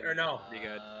shit or no? Pretty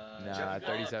good. Nah,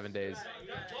 37 days.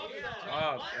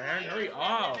 Oh, man, hurry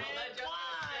up.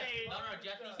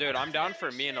 Dude, I'm down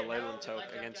for me and a Laylam toke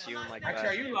against you and like that.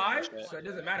 Actually, are you live? So it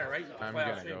doesn't matter, right? You can I'm play on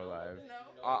gonna stream. go live.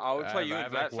 I would play I you have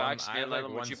and like Vet Facts. I Me have and like Laylam,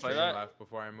 one would you play stream that? left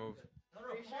before I move.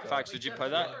 Facts, would you play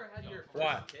that?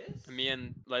 What? Me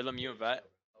and Layla, you and Vet.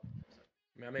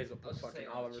 Man, I may as well put fucking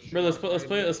Oliver. Bro, let's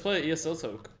play ESL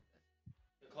talk.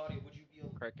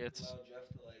 Crickets.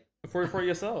 44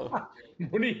 ESL.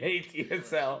 Mooney hates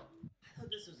ESL.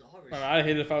 I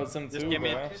hate it if I was him too,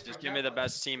 bro. Just give me the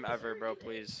best team ever, bro,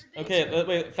 please. Okay,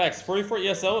 wait, facts. 44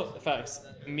 ESL, facts.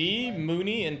 Me,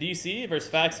 Mooney, and DC versus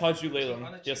Facts, Haju,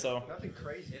 Laylam, ESL. Nothing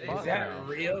crazy. Is that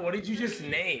real? What did you just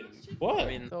name? What? I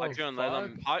mean, Haju and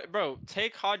Laylam. Bro,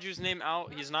 take Haju's name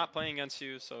out. He's not playing against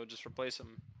you, so just replace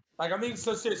him. Like, I'm being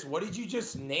so serious. What did you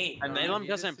just name? And Laylam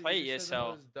doesn't play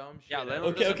ESL. Yeah,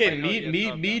 Laylam Okay,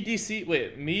 me, DC,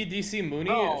 wait, me, DC, Mooney,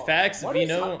 Bro, Facts,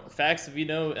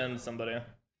 Vino, and somebody.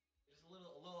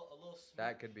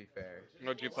 That could be fair.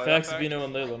 Would you play Facts, Vino,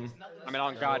 and Laylam. I mean,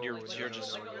 on God, you're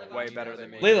just way better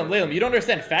than me. Laylam, you don't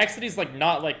understand. Facts City's like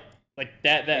not like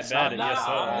that bad in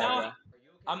ESL.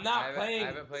 I'm not playing I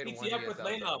haven't played one CTF with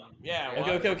ESL. Laylam. Yeah.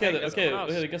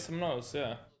 Okay, get someone else,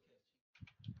 yeah.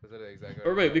 Exactly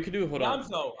Or wait, we could do, hold on.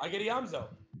 Yamzo, I get a Yamzo.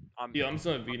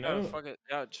 Yamzo and Vino? Fuck it.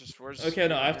 Yeah, just where's... Okay,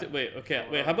 no, I have to, wait,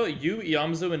 how about you,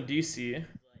 Yamzo, and DC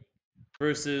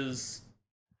versus...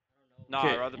 No, okay,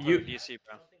 I'd rather play with DC,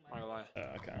 bro. Not gonna lie.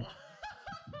 Okay.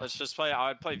 Let's just play,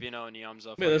 I'd play Vino and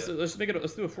Yamzo. Wait, let's make it,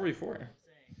 let's do a 44.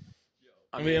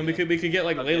 I mean, we could get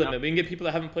like Laylam, we can get people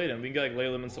that haven't played him, we can get like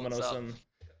Laylam and someone else in.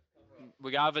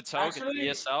 We got a toke in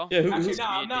ESL. Yeah, Actually, no,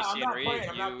 I'm not playing.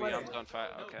 I'm not playing.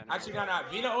 Okay. Actually, no.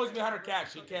 Vino owes me 100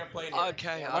 cash. He can't play anymore.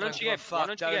 Okay, Why don't you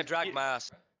get drag my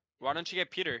ass? Why don't you get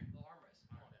Peter?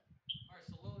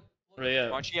 Right, yeah. Why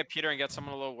don't you get Peter and get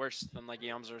someone a little worse than like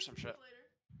Yamza or some shit?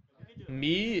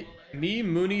 Me,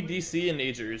 Mooney, DC, and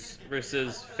Agers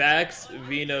versus Fax,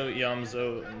 Vino,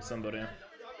 Yamzo, and somebody.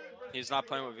 He's not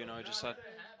playing with Vino, I just said.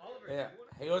 Yeah,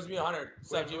 he owes me 100.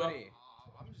 Sub you up.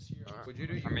 Would you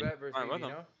do bet versus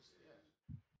Vino?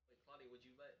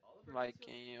 Like,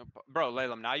 bro,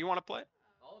 Laylam, now you want to play?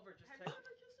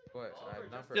 What?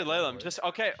 Not for Dude, Laylam, just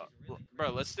okay,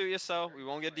 bro. Let's do ESL. We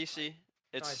won't get DC.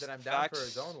 It's I said I'm down for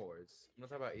Zonewars. I'm not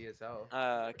talking about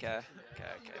ESL. Okay.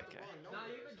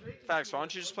 Facts. Why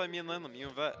don't you just play me and Laylam, you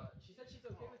and Vet?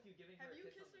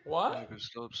 What?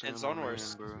 And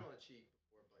Zonewars.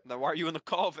 Then why are you in the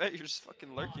call, Vet? You're just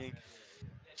fucking lurking.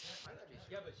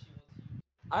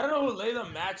 I don't know who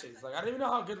Laylam matches. Like, I don't even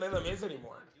know how good Laylam is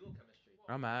anymore.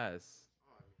 I'm ass.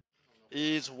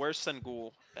 He's worse than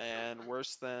Ghoul and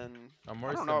worse than. I'm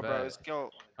worse I don't than know, Vet. bro. His skill.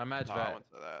 I match I Vet. went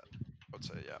to that. I would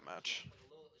say yeah, match.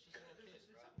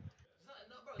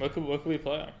 What could we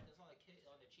play?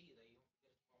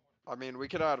 I mean, we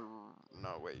could add.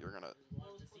 No, wait. You're gonna.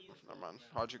 Never mind.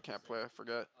 Haju can't play. I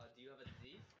forget. Do you have a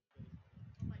disease?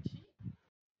 My cheek?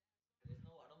 I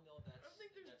don't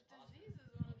think there's diseases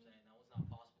on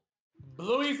him.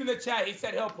 Bluey's in the chat. He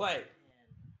said he'll play.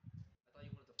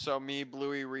 So me,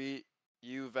 Bluey, Reet,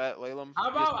 you, Vet, Laylam. How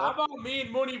about me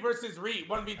and Mooney versus Reet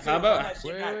 1v2? How about-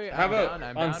 Wait, How about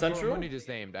I'm on down Central? For Mooney just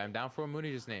named. I'm down for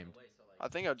Mooney just named. I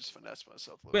think I just finessed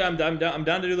myself. A Wait, little. I'm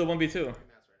down to do the 1v2.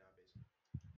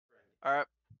 All right.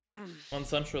 On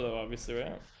Central though, obviously,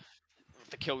 right?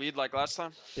 The kill lead like last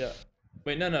time. Yeah.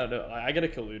 Wait, no. I get a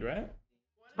kill lead, right?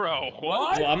 Bro,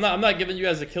 What? Well, I'm not giving you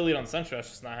guys a kill lead on Central. That's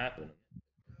just not happening.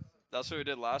 That's what we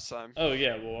did last time. Oh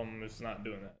yeah, well I'm just not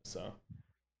doing that. So.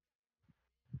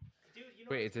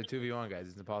 Wait, it's a 2v1, guys.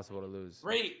 It's impossible to lose.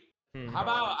 Reet. Hmm. How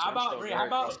about Central Reet? very How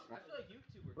about possible.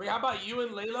 Reet? How about you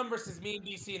and Laylam versus me and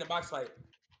DC in a box fight?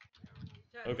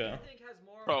 Okay.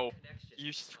 Bro,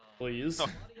 you. Please.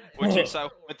 Would you so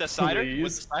with the cider? With the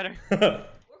Please. cider?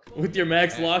 With your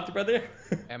max locked, brother.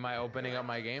 Am I opening up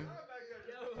my game?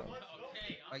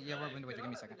 Yeah, wait, give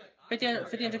me a second. 50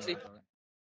 and 60.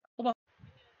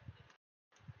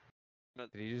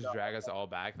 Did he just drag us all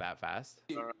back that fast?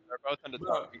 They're both in the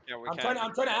Bro, top. I'm trying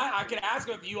to. I can ask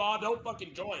him if you all don't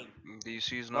fucking join.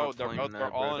 DC's No, not they're playing both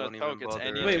that, all bro. in a Don't toke, even it's bother.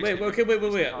 any-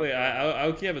 Wait. I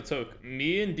okay have a toke.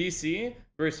 Me and DC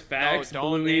versus Fax,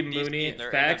 don't Bluey, name DC, Mooney, they're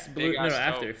in Fax, a Bluey. No, big-ass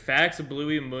after toke. Fax,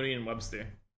 Bluey, Mooney, and Webster.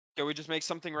 Can we just make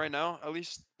something right now, at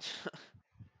least?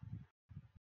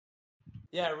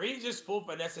 Yeah, Reed just full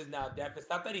finesses now, Def. It's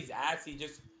not that he's ass. He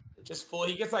just full.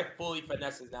 He gets like fully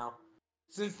finesses now.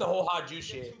 Since the whole Haju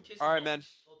shit. All right, man.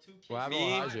 What happened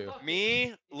with Haju?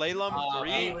 Me, Laylam,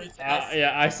 Reed.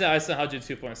 Yeah, I said Haju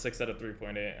 2.6 out of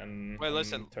 3.8, and Wait,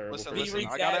 listen. I'm terrible. Listen. person.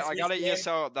 I got an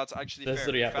ESL. That's actually This fair.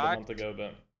 literally happened a Fact- month ago,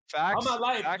 but Facts. I'm not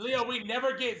lying, facts- Leo. We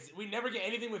never get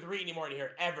anything with Reed anymore in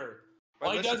here ever. But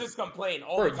All he listen- does is complain.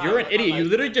 All bro, the time. you're an Like, idiot. I'm You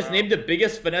like, literally just bro. named the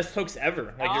biggest finesse hooks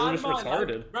ever. Like you're just I'm not lying.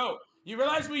 retarded. Bro, you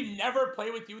realize we never play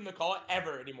with you in the call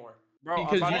ever anymore. Bro,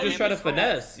 Because I'm you about just try to name this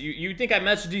finesse. You think I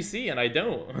match DC and I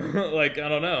don't. Like I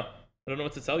don't know. I don't know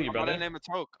what to tell you, I'm brother.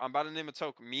 about to name a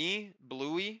toke. Me,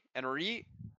 Bluey, and Reet,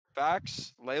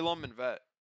 Fax, Lalem, and Vet.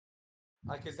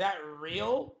 Like, is that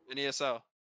real? In ESL.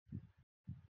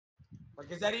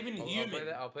 Like, is that even human?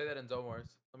 I'll play that in Zonewars.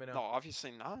 Let me know. No,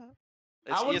 obviously not.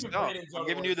 It's How would we play ESL. it in I'm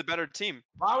giving Zonewars? you the better team.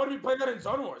 Why would we play that in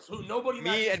Zonewars? Who? Nobody Me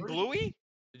matches and Reet. Bluey?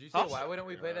 Did you say why wouldn't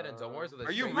we play that in Zonewars?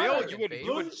 Are you straight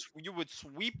real? face? You would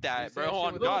sweep that, say bro. shit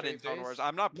On with God, a in straight Zone Wars. face?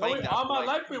 I'm not No, playing wait, that. on my like,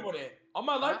 life we wouldn't. On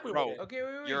my life we bro. wouldn't. Okay,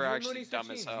 wait. You're you and actually Mooney dumb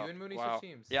switch as teams. hell. You and Mooney Wow.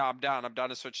 switch teams. Yeah, I'm down. I'm down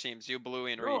to switch teams. You,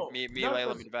 Bluey, and Bro, Reet. Me, no, Lalem,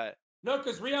 'cause- and Vet. No,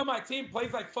 because Rhea on my team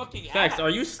plays like fucking Facts, ass.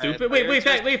 are you stupid? Wait,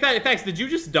 Facts. Did you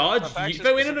just dodge? Facts Wait, just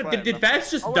no, doesn't play, did bro.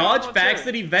 Facts just Oh, wait, dodge hold on, Facts sir.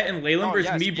 that he vet and Laylan No, versus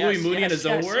yes, me, Bluey, yes, Mooney, and a yes,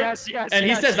 Zone yes, War? yes, And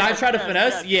he yes, says, I yes, try to yes,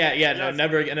 finesse? yes, No, yes.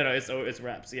 never again. No, it's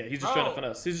raps. Yeah, he's just trying to Bro,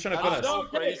 finesse. He's just trying to that's finesse. so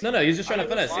crazy. No, he's just trying to Are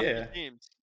you finesse, listening?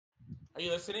 yeah. Are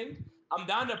you listening? I'm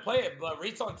down to play it, but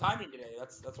Reet's on timing today.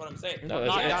 That's what I'm saying. No,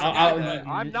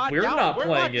 I'm not we're down. not We're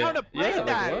playing not down it. to play Yeah,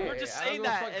 that. like, We're what? just I saying don't give a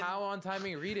that. fuck and- how on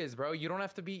timing Reed is, bro. You don't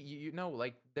have to be. You know,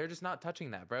 like they're just not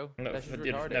touching that, bro. No, That's just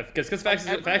retarded. because Facts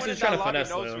Everyone is in trying that to lobby finesse,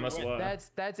 knows though. we That's win. why.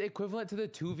 That's equivalent to the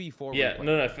 2v4. Yeah,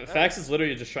 no. Facts is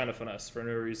literally just trying to finesse for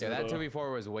no reason. Yeah, at that all.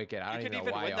 2v4 was wicked. I You don't could even know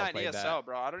even why win y'all that in played ESL, that.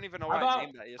 bro. I don't even know How why I about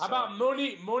named that ESL. how about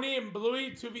Mooney and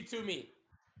Bluey 2v2 me?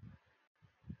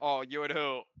 Oh, you and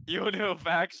who? You and who,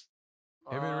 Facts?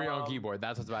 Him and Reed on keyboard.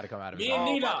 That's what's about to come out of his Me and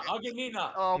mouth. Nina. I'll get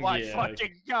Nina. Oh my Yeah.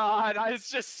 fucking god. It's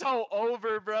just so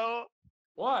over, bro.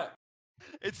 What?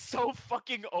 It's so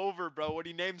fucking over, bro. When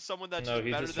he names someone that's No, just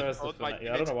he better just than tries to both my finesse.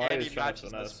 Yeah, I don't know teammates why and he's he trying to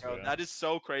matches finesse, us, bro. bro. That is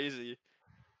so crazy.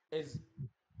 Is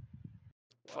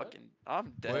Fucking,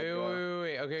 I'm dead, Wait.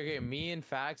 bro. Okay. Me and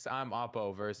Fax, I'm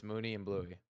Oppo versus Mooney and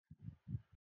Bluey.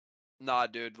 Nah,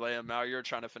 dude, lay him out. You're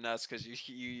trying to finesse because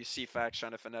you see Facts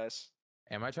trying to finesse.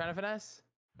 Am I trying to finesse?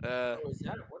 oh, is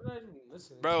that what did I even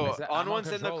listen to? Bro, I'm on on one's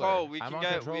in the controller. call. We I'm can on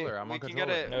get controller. I'm we on can get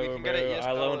controller. it. No, We can bro, get it.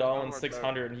 I loaned on on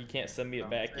 600 and he can't send me it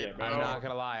back yet, bro. I'm not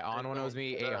gonna lie. On one owes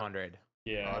me 800.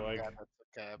 Yeah, Oh, like, God, that's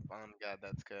a cap. Oh, God,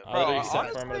 that's cap. I literally Bro,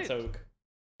 sent for him a honestly, toke.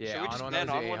 Yeah, we on just one ban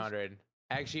owes on me one? 800.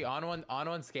 Actually, on one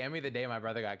scammed me the day my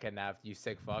brother got kidnapped. You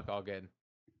sick fuck. All good.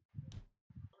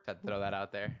 Had to throw that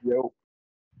out there. Yo.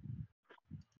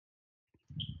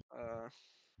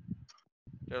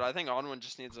 Dude, I think Onwin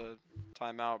just needs a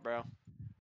timeout, bro.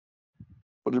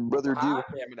 What did brother do?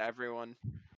 Scamming everyone.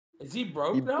 Is he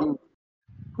broke He now? beam.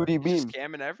 Who'd he He's beam?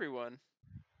 scamming everyone.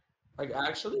 Like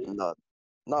actually?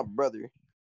 Not brother.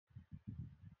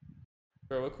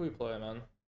 Bro, what can we play, man?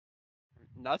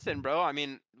 Nothing, bro. I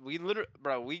mean, we literally,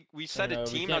 bro. We set a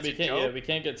team as a joke. Yeah, we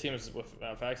can't get teams with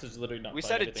Facts is literally not. We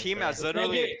playing set a anything team fair. as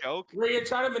literally a joke. Where you're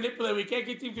trying to manipulate. We can't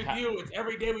get teams with you. It's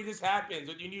every day when this happens.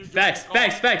 When you need Facts.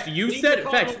 You Leave said the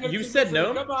call, Facts. we'll get You teams said with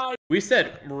no. Goodbye. We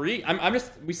said Reet.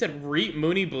 We said Reet,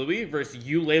 Mooney, Bluey versus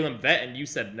you, Laylam, Vet, and you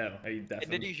said no. You And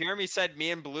definitely. did you hear me? Said me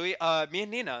and Bluey, me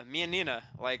and Nina.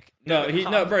 Like No, dude,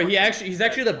 bro. He's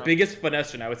actually the bro. biggest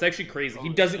finesser now. It's actually crazy. He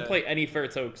Holy doesn't shit. play any fair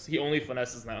tokes. He only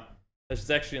finesses now. That's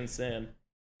just actually insane.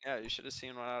 Yeah, you should have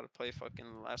seen what I had to play fucking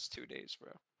the last 2 days,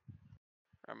 bro.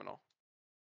 Criminal.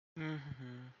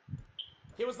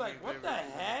 He was like, what the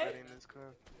heck?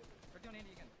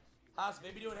 Haas,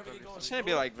 maybe doing everything going. I just need to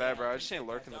be like that, bro. I just need to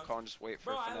lurk in the call and just wait for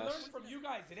Bro, a I finesse. learned from you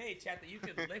guys today, chat, that you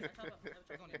can lift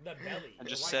the belly. And the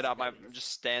just white sit out belly.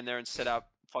 just stand there and sit out,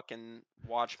 fucking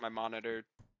watch my monitor,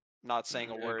 not saying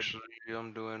a word. Actually,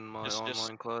 I'm doing my Just-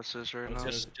 online classes right now.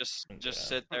 Just Yeah.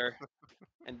 sit there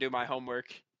and do my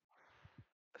homework.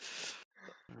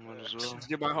 Might as well. Just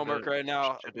do my homework right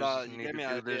now. Shit You is, need gave to me do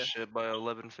an idea. this shit by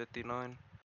 11:59.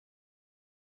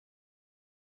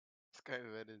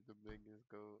 Skyvet is the biggest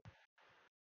goat.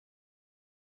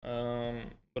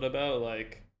 What about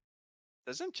like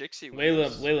Doesn't Jixie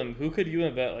Laylam? Who could you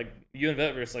and Vet like? You and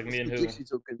Vet versus like me and who?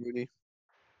 Dixie's open Mooney.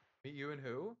 Me, you, and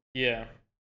who? Yeah.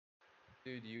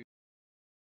 Dude, you.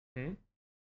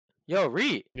 Yo,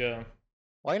 Reet, Yeah.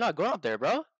 why you not going up there,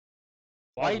 bro?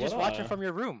 Why you just would watching I? from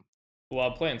your room? Well,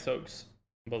 I'm playing Tokes,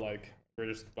 but like we're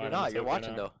just. You're finding not. the You're toke right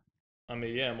watching now. though, I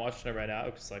mean, yeah, I'm watching it right now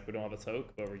because like we don't have a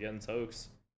toke, but we're getting tokes.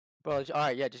 bro. All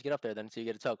right, yeah, just get up there then, so you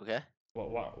get a toke, okay?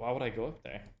 Why would I go up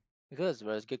there? Because,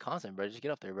 bro, it's good content, bro. Just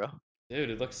get up there, bro. Dude,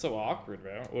 it looks so awkward,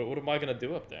 bro. What am I gonna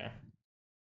do up there?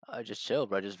 Just chill,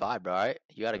 bro. Just vibe, bro. All right,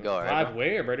 you gotta go, all right? Five Bro?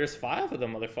 where, bro? There's 5 of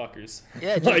them motherfuckers.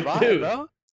 Yeah, just like, vibe, dude, bro.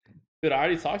 Dude, I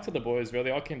already talked to the boys, bro.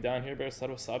 They all came down here, bro. Said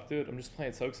what's up, dude. I'm just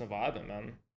playing Tokes and vibing,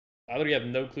 man. I literally have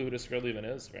no clue who this girl even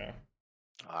is, bro.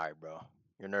 All right, bro.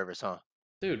 You're nervous, huh?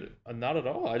 Dude, not at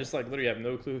all. I just like literally have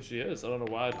no clue who she is. I don't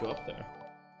know why I'd go up there.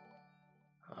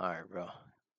 All right, bro.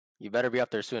 You better be up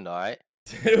there soon, though, all right?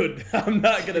 Dude, I'm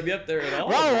not gonna be up there at all.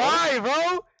 Bro, why,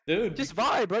 bro? Dude, Just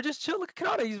vibe, bro. Just chill. Look at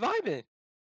Kanata. He's vibing.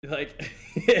 Like,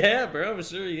 yeah, bro, I'm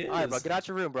sure he is. All right, bro, get out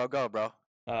your room, bro. Go, bro.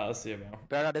 Let's see it, bro.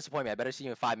 Better not disappoint me. I better see you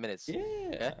in 5 minutes. Yeah.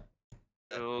 Okay?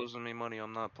 He owes me money.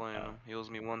 I'm not playing him. He owes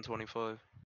me 125.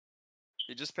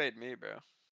 He just paid me, bro.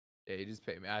 Yeah, you just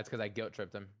paid me. It's because I guilt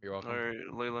tripped him. You're welcome. Alright,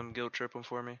 Laylam, guilt trip him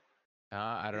for me.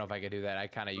 I don't know if I could do that. I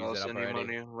kind of I'll used it up send you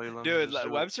already. money, Laylam. Dude, just do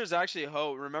it. Webster's actually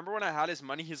ho. Remember when I had his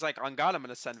money? He's like, on God, I'm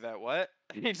gonna send Vet. What?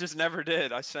 He just never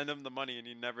did. I sent him the money and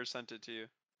he never sent it to you.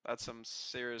 That's some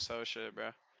serious ho shit, bro.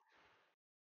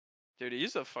 Dude,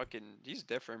 he's he's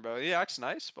different, bro. He acts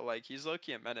nice, but like, he's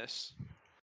low-key a menace.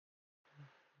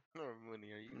 No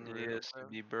money, are you He real, has to bro?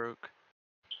 be broke.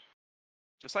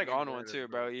 Just like He's on one better, too,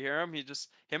 bro. bro. You hear him? Him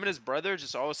and his brother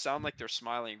just always sound like they're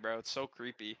smiling, bro. It's so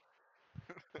creepy.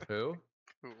 Who?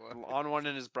 What? On one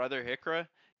and his brother Hikra,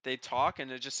 they talk and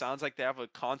it just sounds like they have a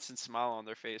constant smile on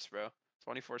their face, bro.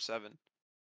 24/7.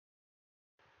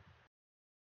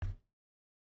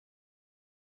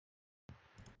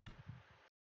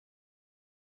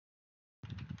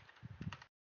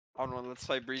 On one, let's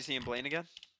play Breezy and Blaine again.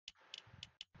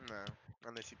 No,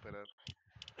 unless you put up.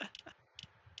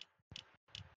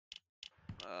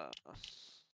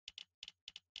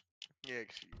 Yeah,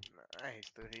 actually, nah, I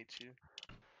still hate you.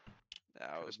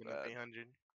 That was Could've bad. been up 800.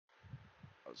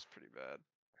 That was pretty bad.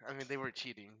 I mean, they were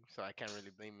cheating, so I can't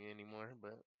really blame you anymore,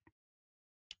 but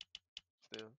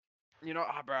still. You know,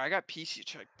 bro, I got PC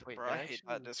checked, Wait, bro. that I hate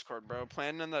that actually- Discord, bro.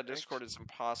 Playing in that Discord is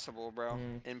impossible, bro.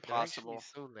 They're Impossible.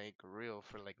 actually so like real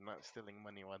for like not stealing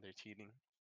money while they're cheating.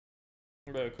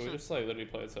 Bro, can we just like literally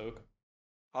play a toke?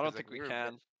 I don't 'Cause, like, think we we're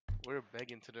can. We're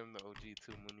begging to them the OG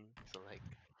 2 money, so like.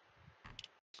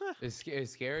 Is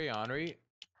Scary Henry?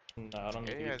 No, I don't think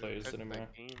Scary he hasn't plays touched anymore.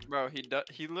 that game. Bro,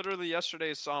 he literally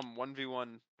yesterday saw him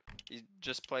 1v1. He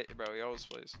just played, bro. He always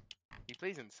plays. He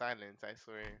plays in silence, I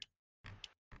swear.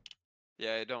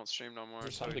 Yeah, he don't stream no more. Is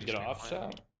it so time he to just get be off,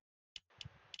 playing. chat?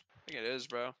 I think it is,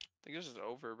 bro. I think this is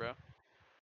over, bro.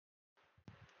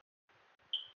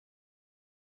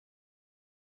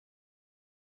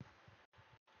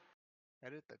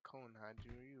 Edit the cone,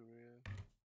 Haju.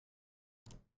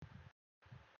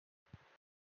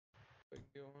 Are you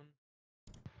real?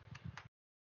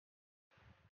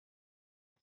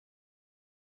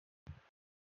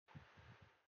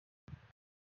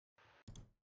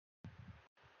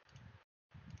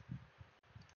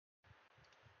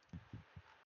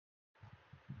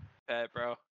 Vet,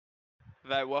 bro.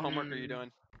 Vet, what homework are you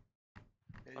doing?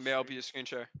 Let me help you screen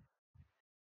share.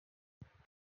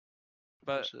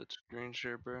 But Said screen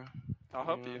share, bro. I'll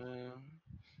help you.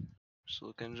 Just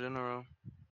look in general.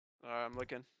 Alright, I'm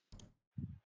looking.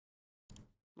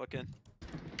 Looking.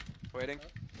 Waiting.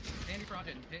 Andy for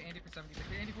 100. Hit Andy for 76.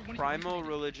 Hit Andy for 180. Primal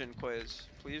religion quiz.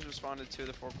 Please respond to 2 of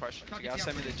the 4 questions. You gotta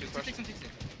send me the 2 questions.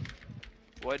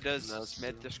 What does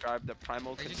Smith describe the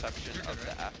primal conception of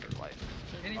the afterlife?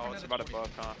 Oh, it's about a book,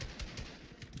 huh?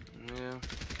 Yeah.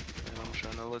 I'm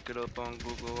trying to look it up on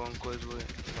Google on Quizlet.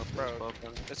 Bro,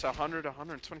 it's 100 to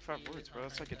 125 words, bro.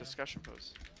 It's like a discussion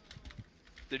post.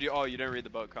 Did you? Oh, you didn't read the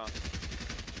book, huh?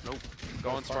 Nope. Go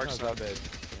on Sparks Notes.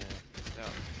 Yeah.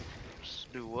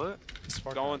 Do what?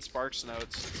 Go on Sparks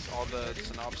Notes. It's all the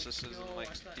synopsises and like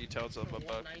details of a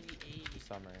book.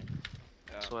 Summary.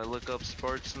 Yeah. So I look up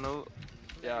Sparks Note.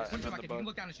 Yeah, and then the book.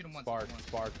 Look down and shoot him once.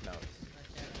 Spark notes.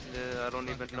 Yeah, I don't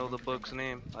even know the book's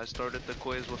name. I started the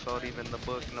quiz without even the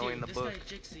book, knowing the book.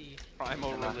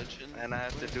 Primal religion. And I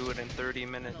have to do it in 30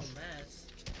 minutes.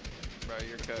 Bro,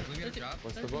 you're cooked.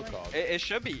 What's the book called? It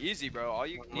should be easy, bro. All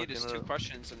you I'm need is looking 2 up.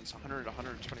 questions and it's 100 to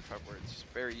 125 words. It's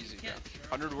very easy, bro.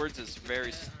 100 words is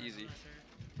very easy.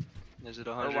 Is it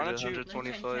Or 100 why or don't you-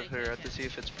 125? Here, I have to see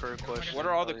if it's per question. What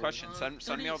are all the questions?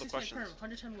 Send me all the questions. I'll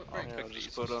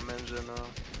just put them in general.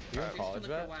 You're in college,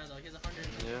 vet?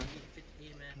 Yeah.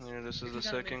 Yeah, this is the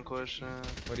second question.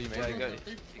 What do you Yeah, mean?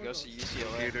 he goes to UCLA.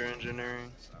 Computer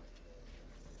engineering.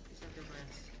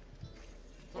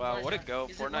 Wow, what a go.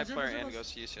 Fortnite player and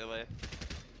goes to UCLA.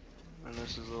 And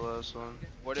this is the last one.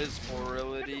 What is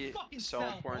virility so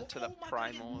important to the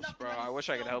primals, bro? I wish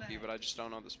I could help you, but I just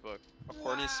don't know this book.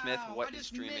 According to Smith, what is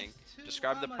dreaming?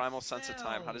 Describe the primal sense of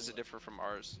time. How does it differ from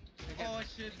ours? Oh, it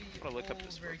should be. I'm gonna look up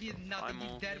this over. book, He's bro. nothing.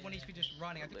 Primal He's dead when he's just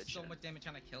running. I took so religion. much damage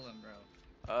trying to kill him, bro.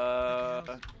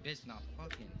 Bitch, not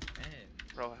fucking dead.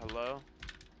 Bro, hello?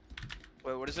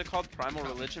 Wait, what is it called? Primal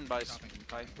Religion by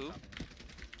who?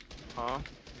 Huh?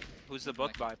 Who's the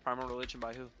book by? Primal Religion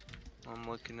by who? I'm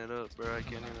looking it up, bro. I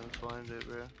can't even find it,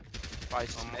 bro. By I'm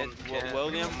Smith. on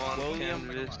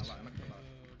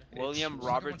William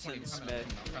Robertson Smith.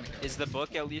 Is the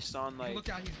book at least on like?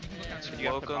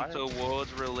 Welcome to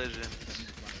World's Religions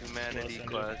Humanity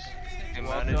class.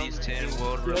 Humanities 10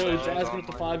 World Yo, Renowned Jasmine with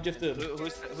the Online. 5 gifted.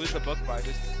 Who's the book by?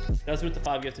 Jasmine with the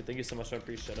 5 gifted. Thank you so much. I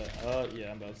appreciate it.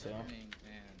 Yeah, I'm about to.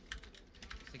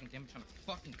 Taking damage trying to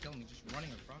fucking kill me, just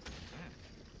running across the map.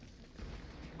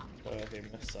 Okay,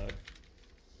 this side.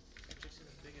 Matrix is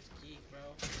the biggest geek, bro.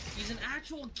 He's an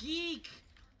actual geek!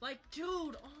 Like, dude,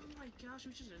 oh my gosh,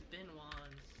 we should have been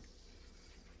one.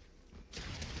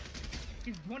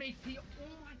 He's 1 HP.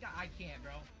 Oh my god, I can't,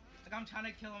 bro. Like, I'm trying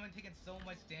to kill him and taking so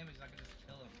much damage, I can just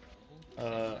kill him,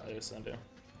 bro. I just sent you.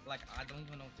 Like, I don't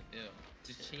even know what to do.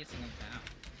 Just chasing him down.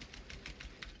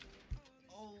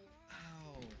 Oh,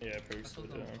 ow. Yeah, pretty That's sure. a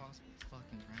little possible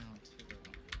fucking round, too.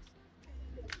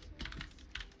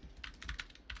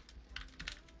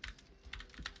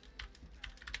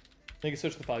 You can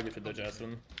switch the 5 gifted though,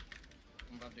 Jasmine.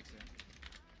 I'm above Jixer.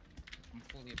 I'm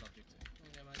fully above Jixer.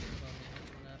 Yeah, mine's above me.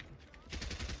 I'm not.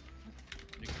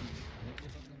 Jixer.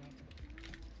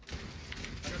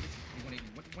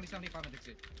 175 on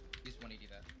Jixer. He's 180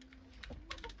 that.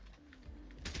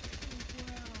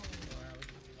 Wow, we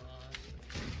lost.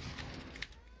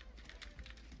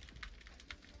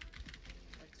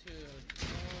 Like, dude, oh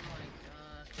my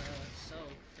gosh, bro, it's so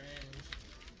cringe.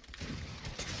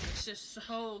 It's just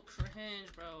so cringe,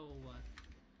 bro. Wow,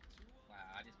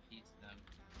 I just pieced them.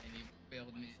 And he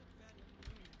failed me.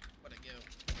 What'd I go?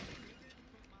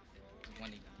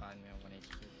 185 man, 1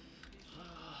 HP.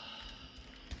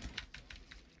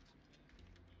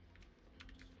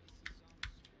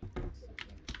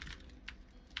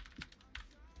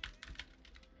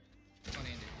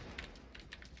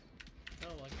 Oh,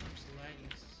 like, I'm just lagging.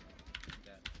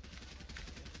 Dead.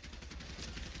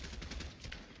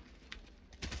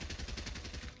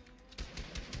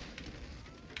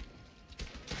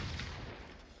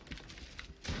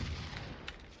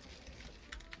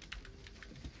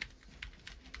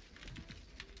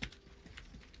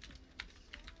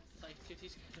 Like, dude,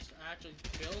 he's just actually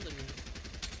building me.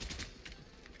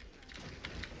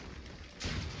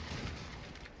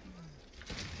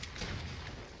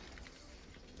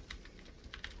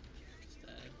 He's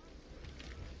dead.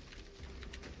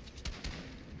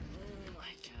 Oh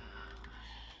my god.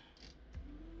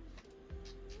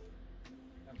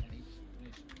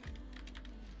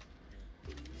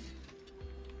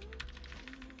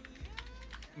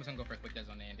 I'm just gonna go for a quick dead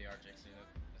on the NDR Jixer.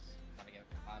 Just try to get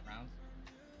 5 rounds.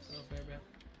 So fair, bro. I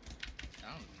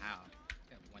don't know how. I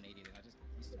got 180 then. I just.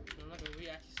 I'm not gonna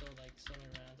react like so many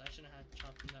rounds. I shouldn't have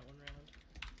chopped him that one round.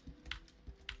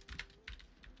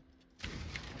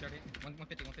 30,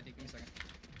 150, 150. Give me a second.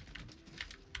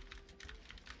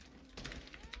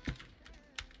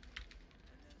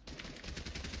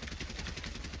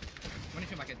 One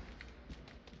HP, my kid.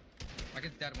 My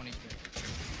kid's dead. 1 HP.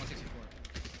 164.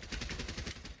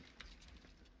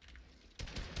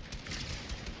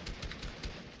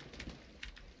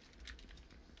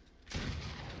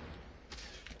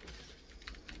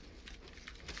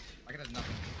 My kid has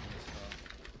nothing.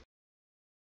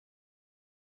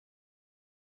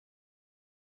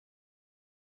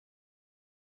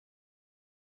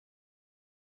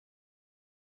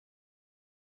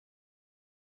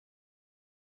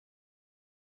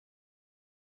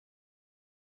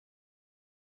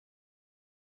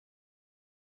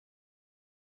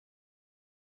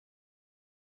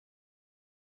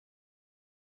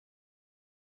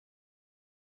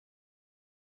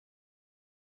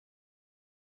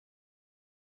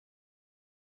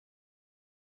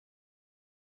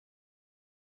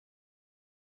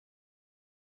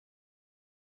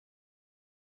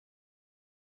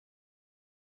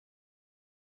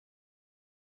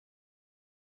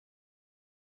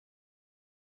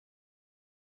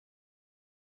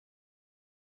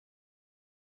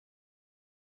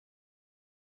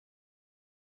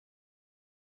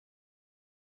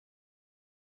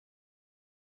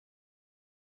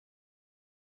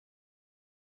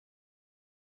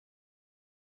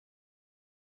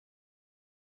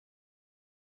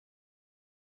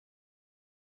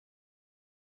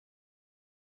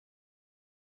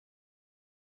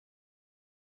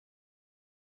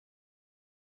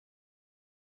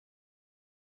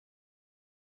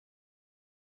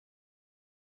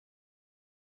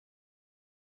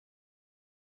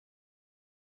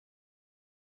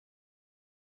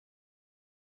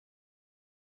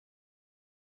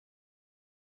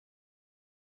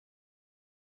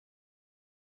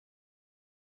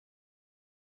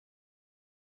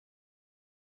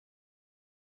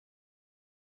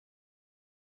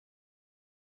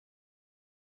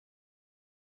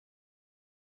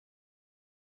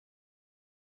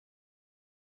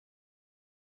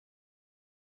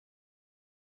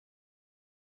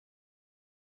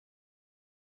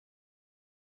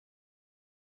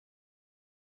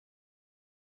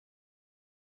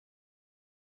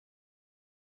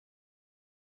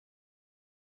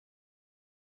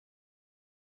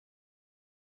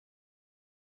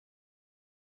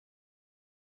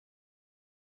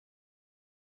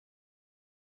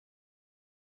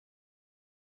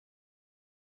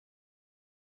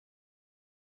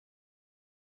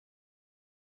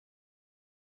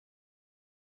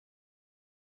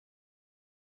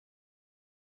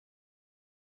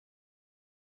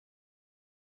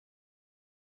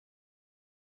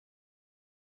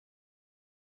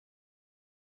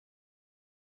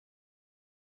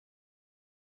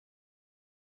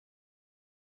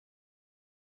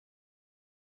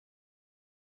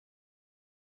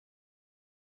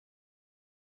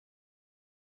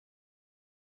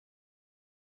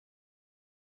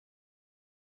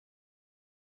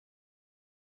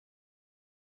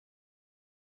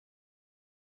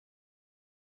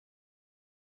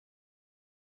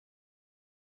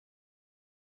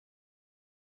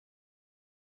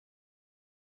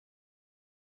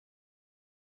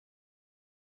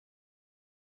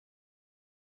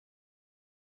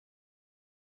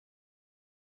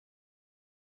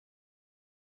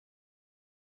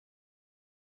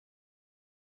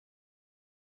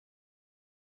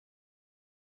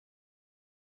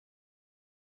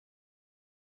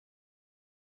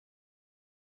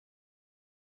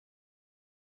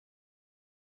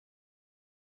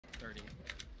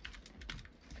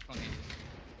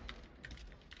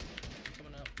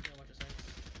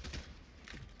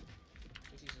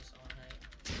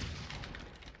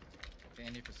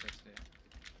 Andy for 60.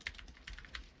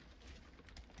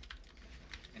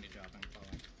 Andy dropping,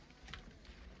 following.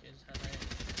 Just have that.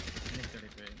 Andy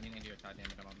 33. Me and Andy are tied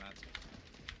damage. I'm on mats. I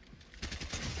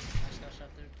just got shot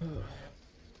through.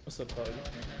 What's up, Pug?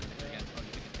 Again, oh,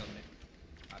 you killed me.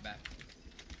 I bet.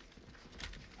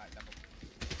 Alright, double.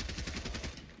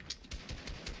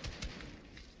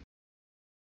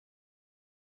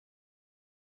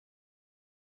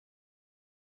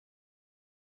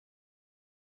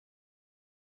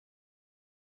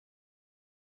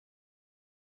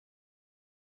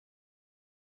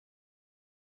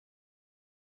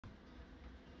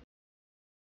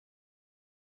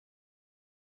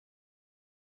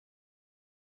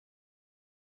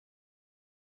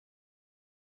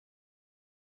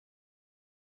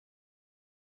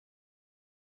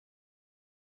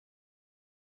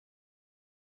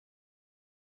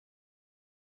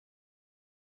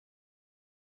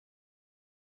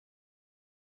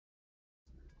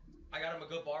 I got him a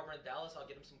good barber in Dallas. I'll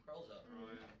get him some curls up. Oh,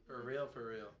 yeah. For real, for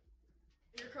real.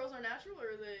 Your curls are natural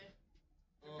or are they?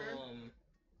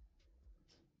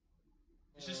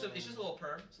 It's just a little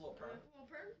perm. It's a little perm. A little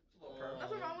perm? It's a little perm.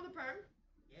 Nothing wrong with a perm.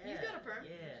 Yeah. He's got a perm.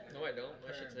 Yeah. No, I don't.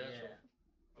 My shit's natural.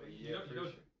 Oh, you go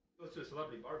to a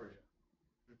celebrity barber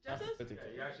shop. Jeff does? Yeah,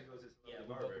 he actually goes to a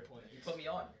celebrity barber. barber. You put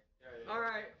me on. All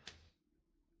right.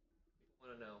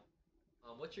 People want to know,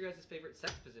 what's your guys' favorite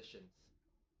sex positions?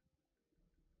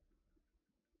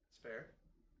 It's fair.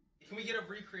 Can we get a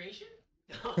recreation?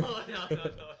 No. Well, they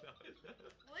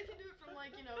can do it from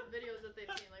like, you know, videos that they've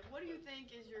seen. Like, what do you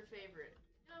think is your favorite?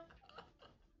 You know?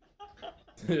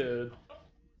 Dude.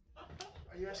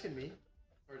 Are you asking me?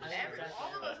 Or just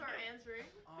All of us are answering.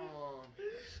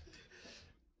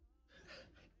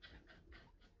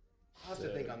 I'll have to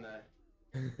think on that.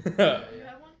 You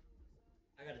have one?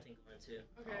 I gotta think on it too.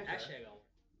 Okay. Actually, I got one.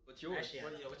 What's yours? Actually,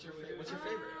 What's your favorite?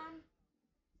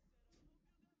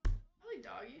 I like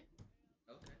doggy.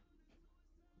 Okay.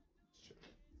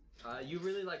 You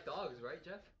really like dogs, right,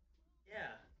 Jeff?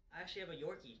 Yeah, I actually have a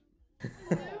Yorkie.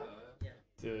 Yeah.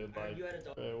 Dude, like, You had a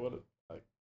dog. bro, what? Like,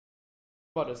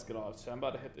 I'm about to get off. I'm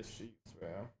about to hit the sheets,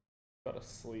 bro. About to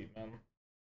sleep, man.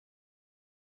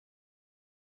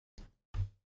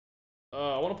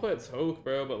 I want to play a toke,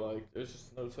 bro, but like, there's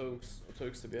just no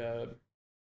tokes to be had.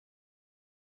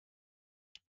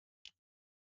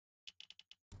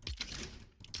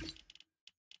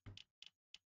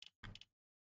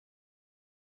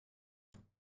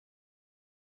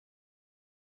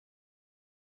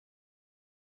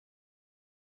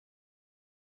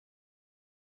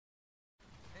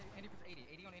 Andy for 80.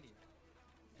 80 on 80.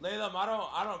 Layla,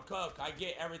 I don't cook. I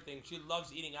get everything. She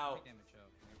loves eating out.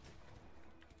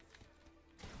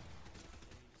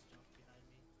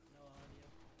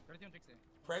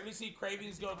 Pregnancy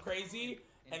cravings go crazy,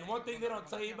 and one thing they don't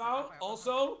tell you about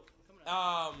also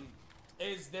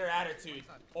is their attitude.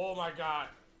 Oh my god.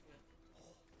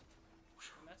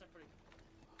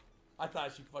 I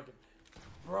thought she fucking,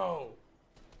 bro.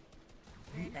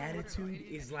 The attitude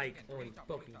is like on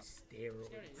fucking steroids.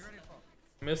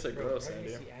 Miss it, gross, Bro,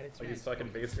 Andy. pregnancy attitude Like, he's is fucking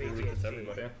basically crazy rude as to shit.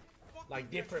 everybody.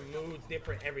 Like different moods,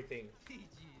 different everything.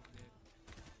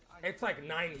 It's like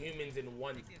 9 humans in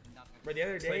one. But the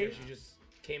other day, she just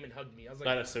came and hugged me. I was like,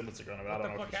 I'd assume it's a girl, but I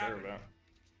don't know for sure happened? about.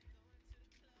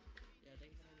 Yeah,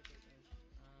 thank you for the pictures.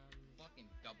 Fucking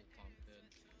double pump,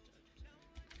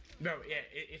 dude. No, yeah,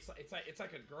 it's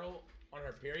like a girl on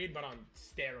her period, but on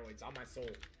steroids, on my soul.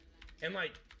 And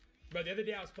like, bro, the other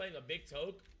day I was playing a big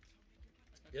toke.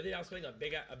 The other day I was playing a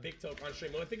big toke on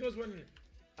stream. Well, I think it was when,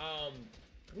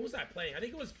 who was I playing? I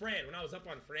think it was Fran, when I was up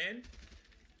on Fran.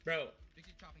 Bro,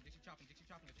 Dixie chopping.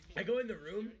 I go in the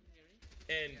room,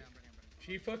 and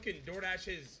she fucking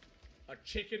DoorDashes a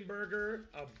chicken burger,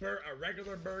 a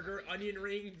regular burger, onion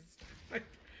rings, like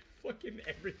fucking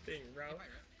everything, bro.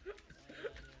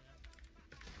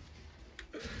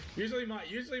 Usually my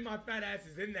fat ass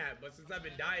is in that, but since I've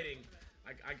been dieting,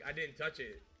 I didn't touch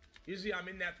it. Usually I'm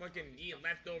in that fucking eating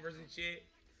leftovers and shit.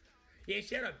 Yeah,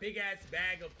 she had a big ass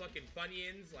bag of fucking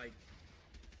Funyuns, like.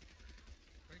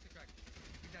 He's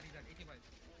dead. 18 plays.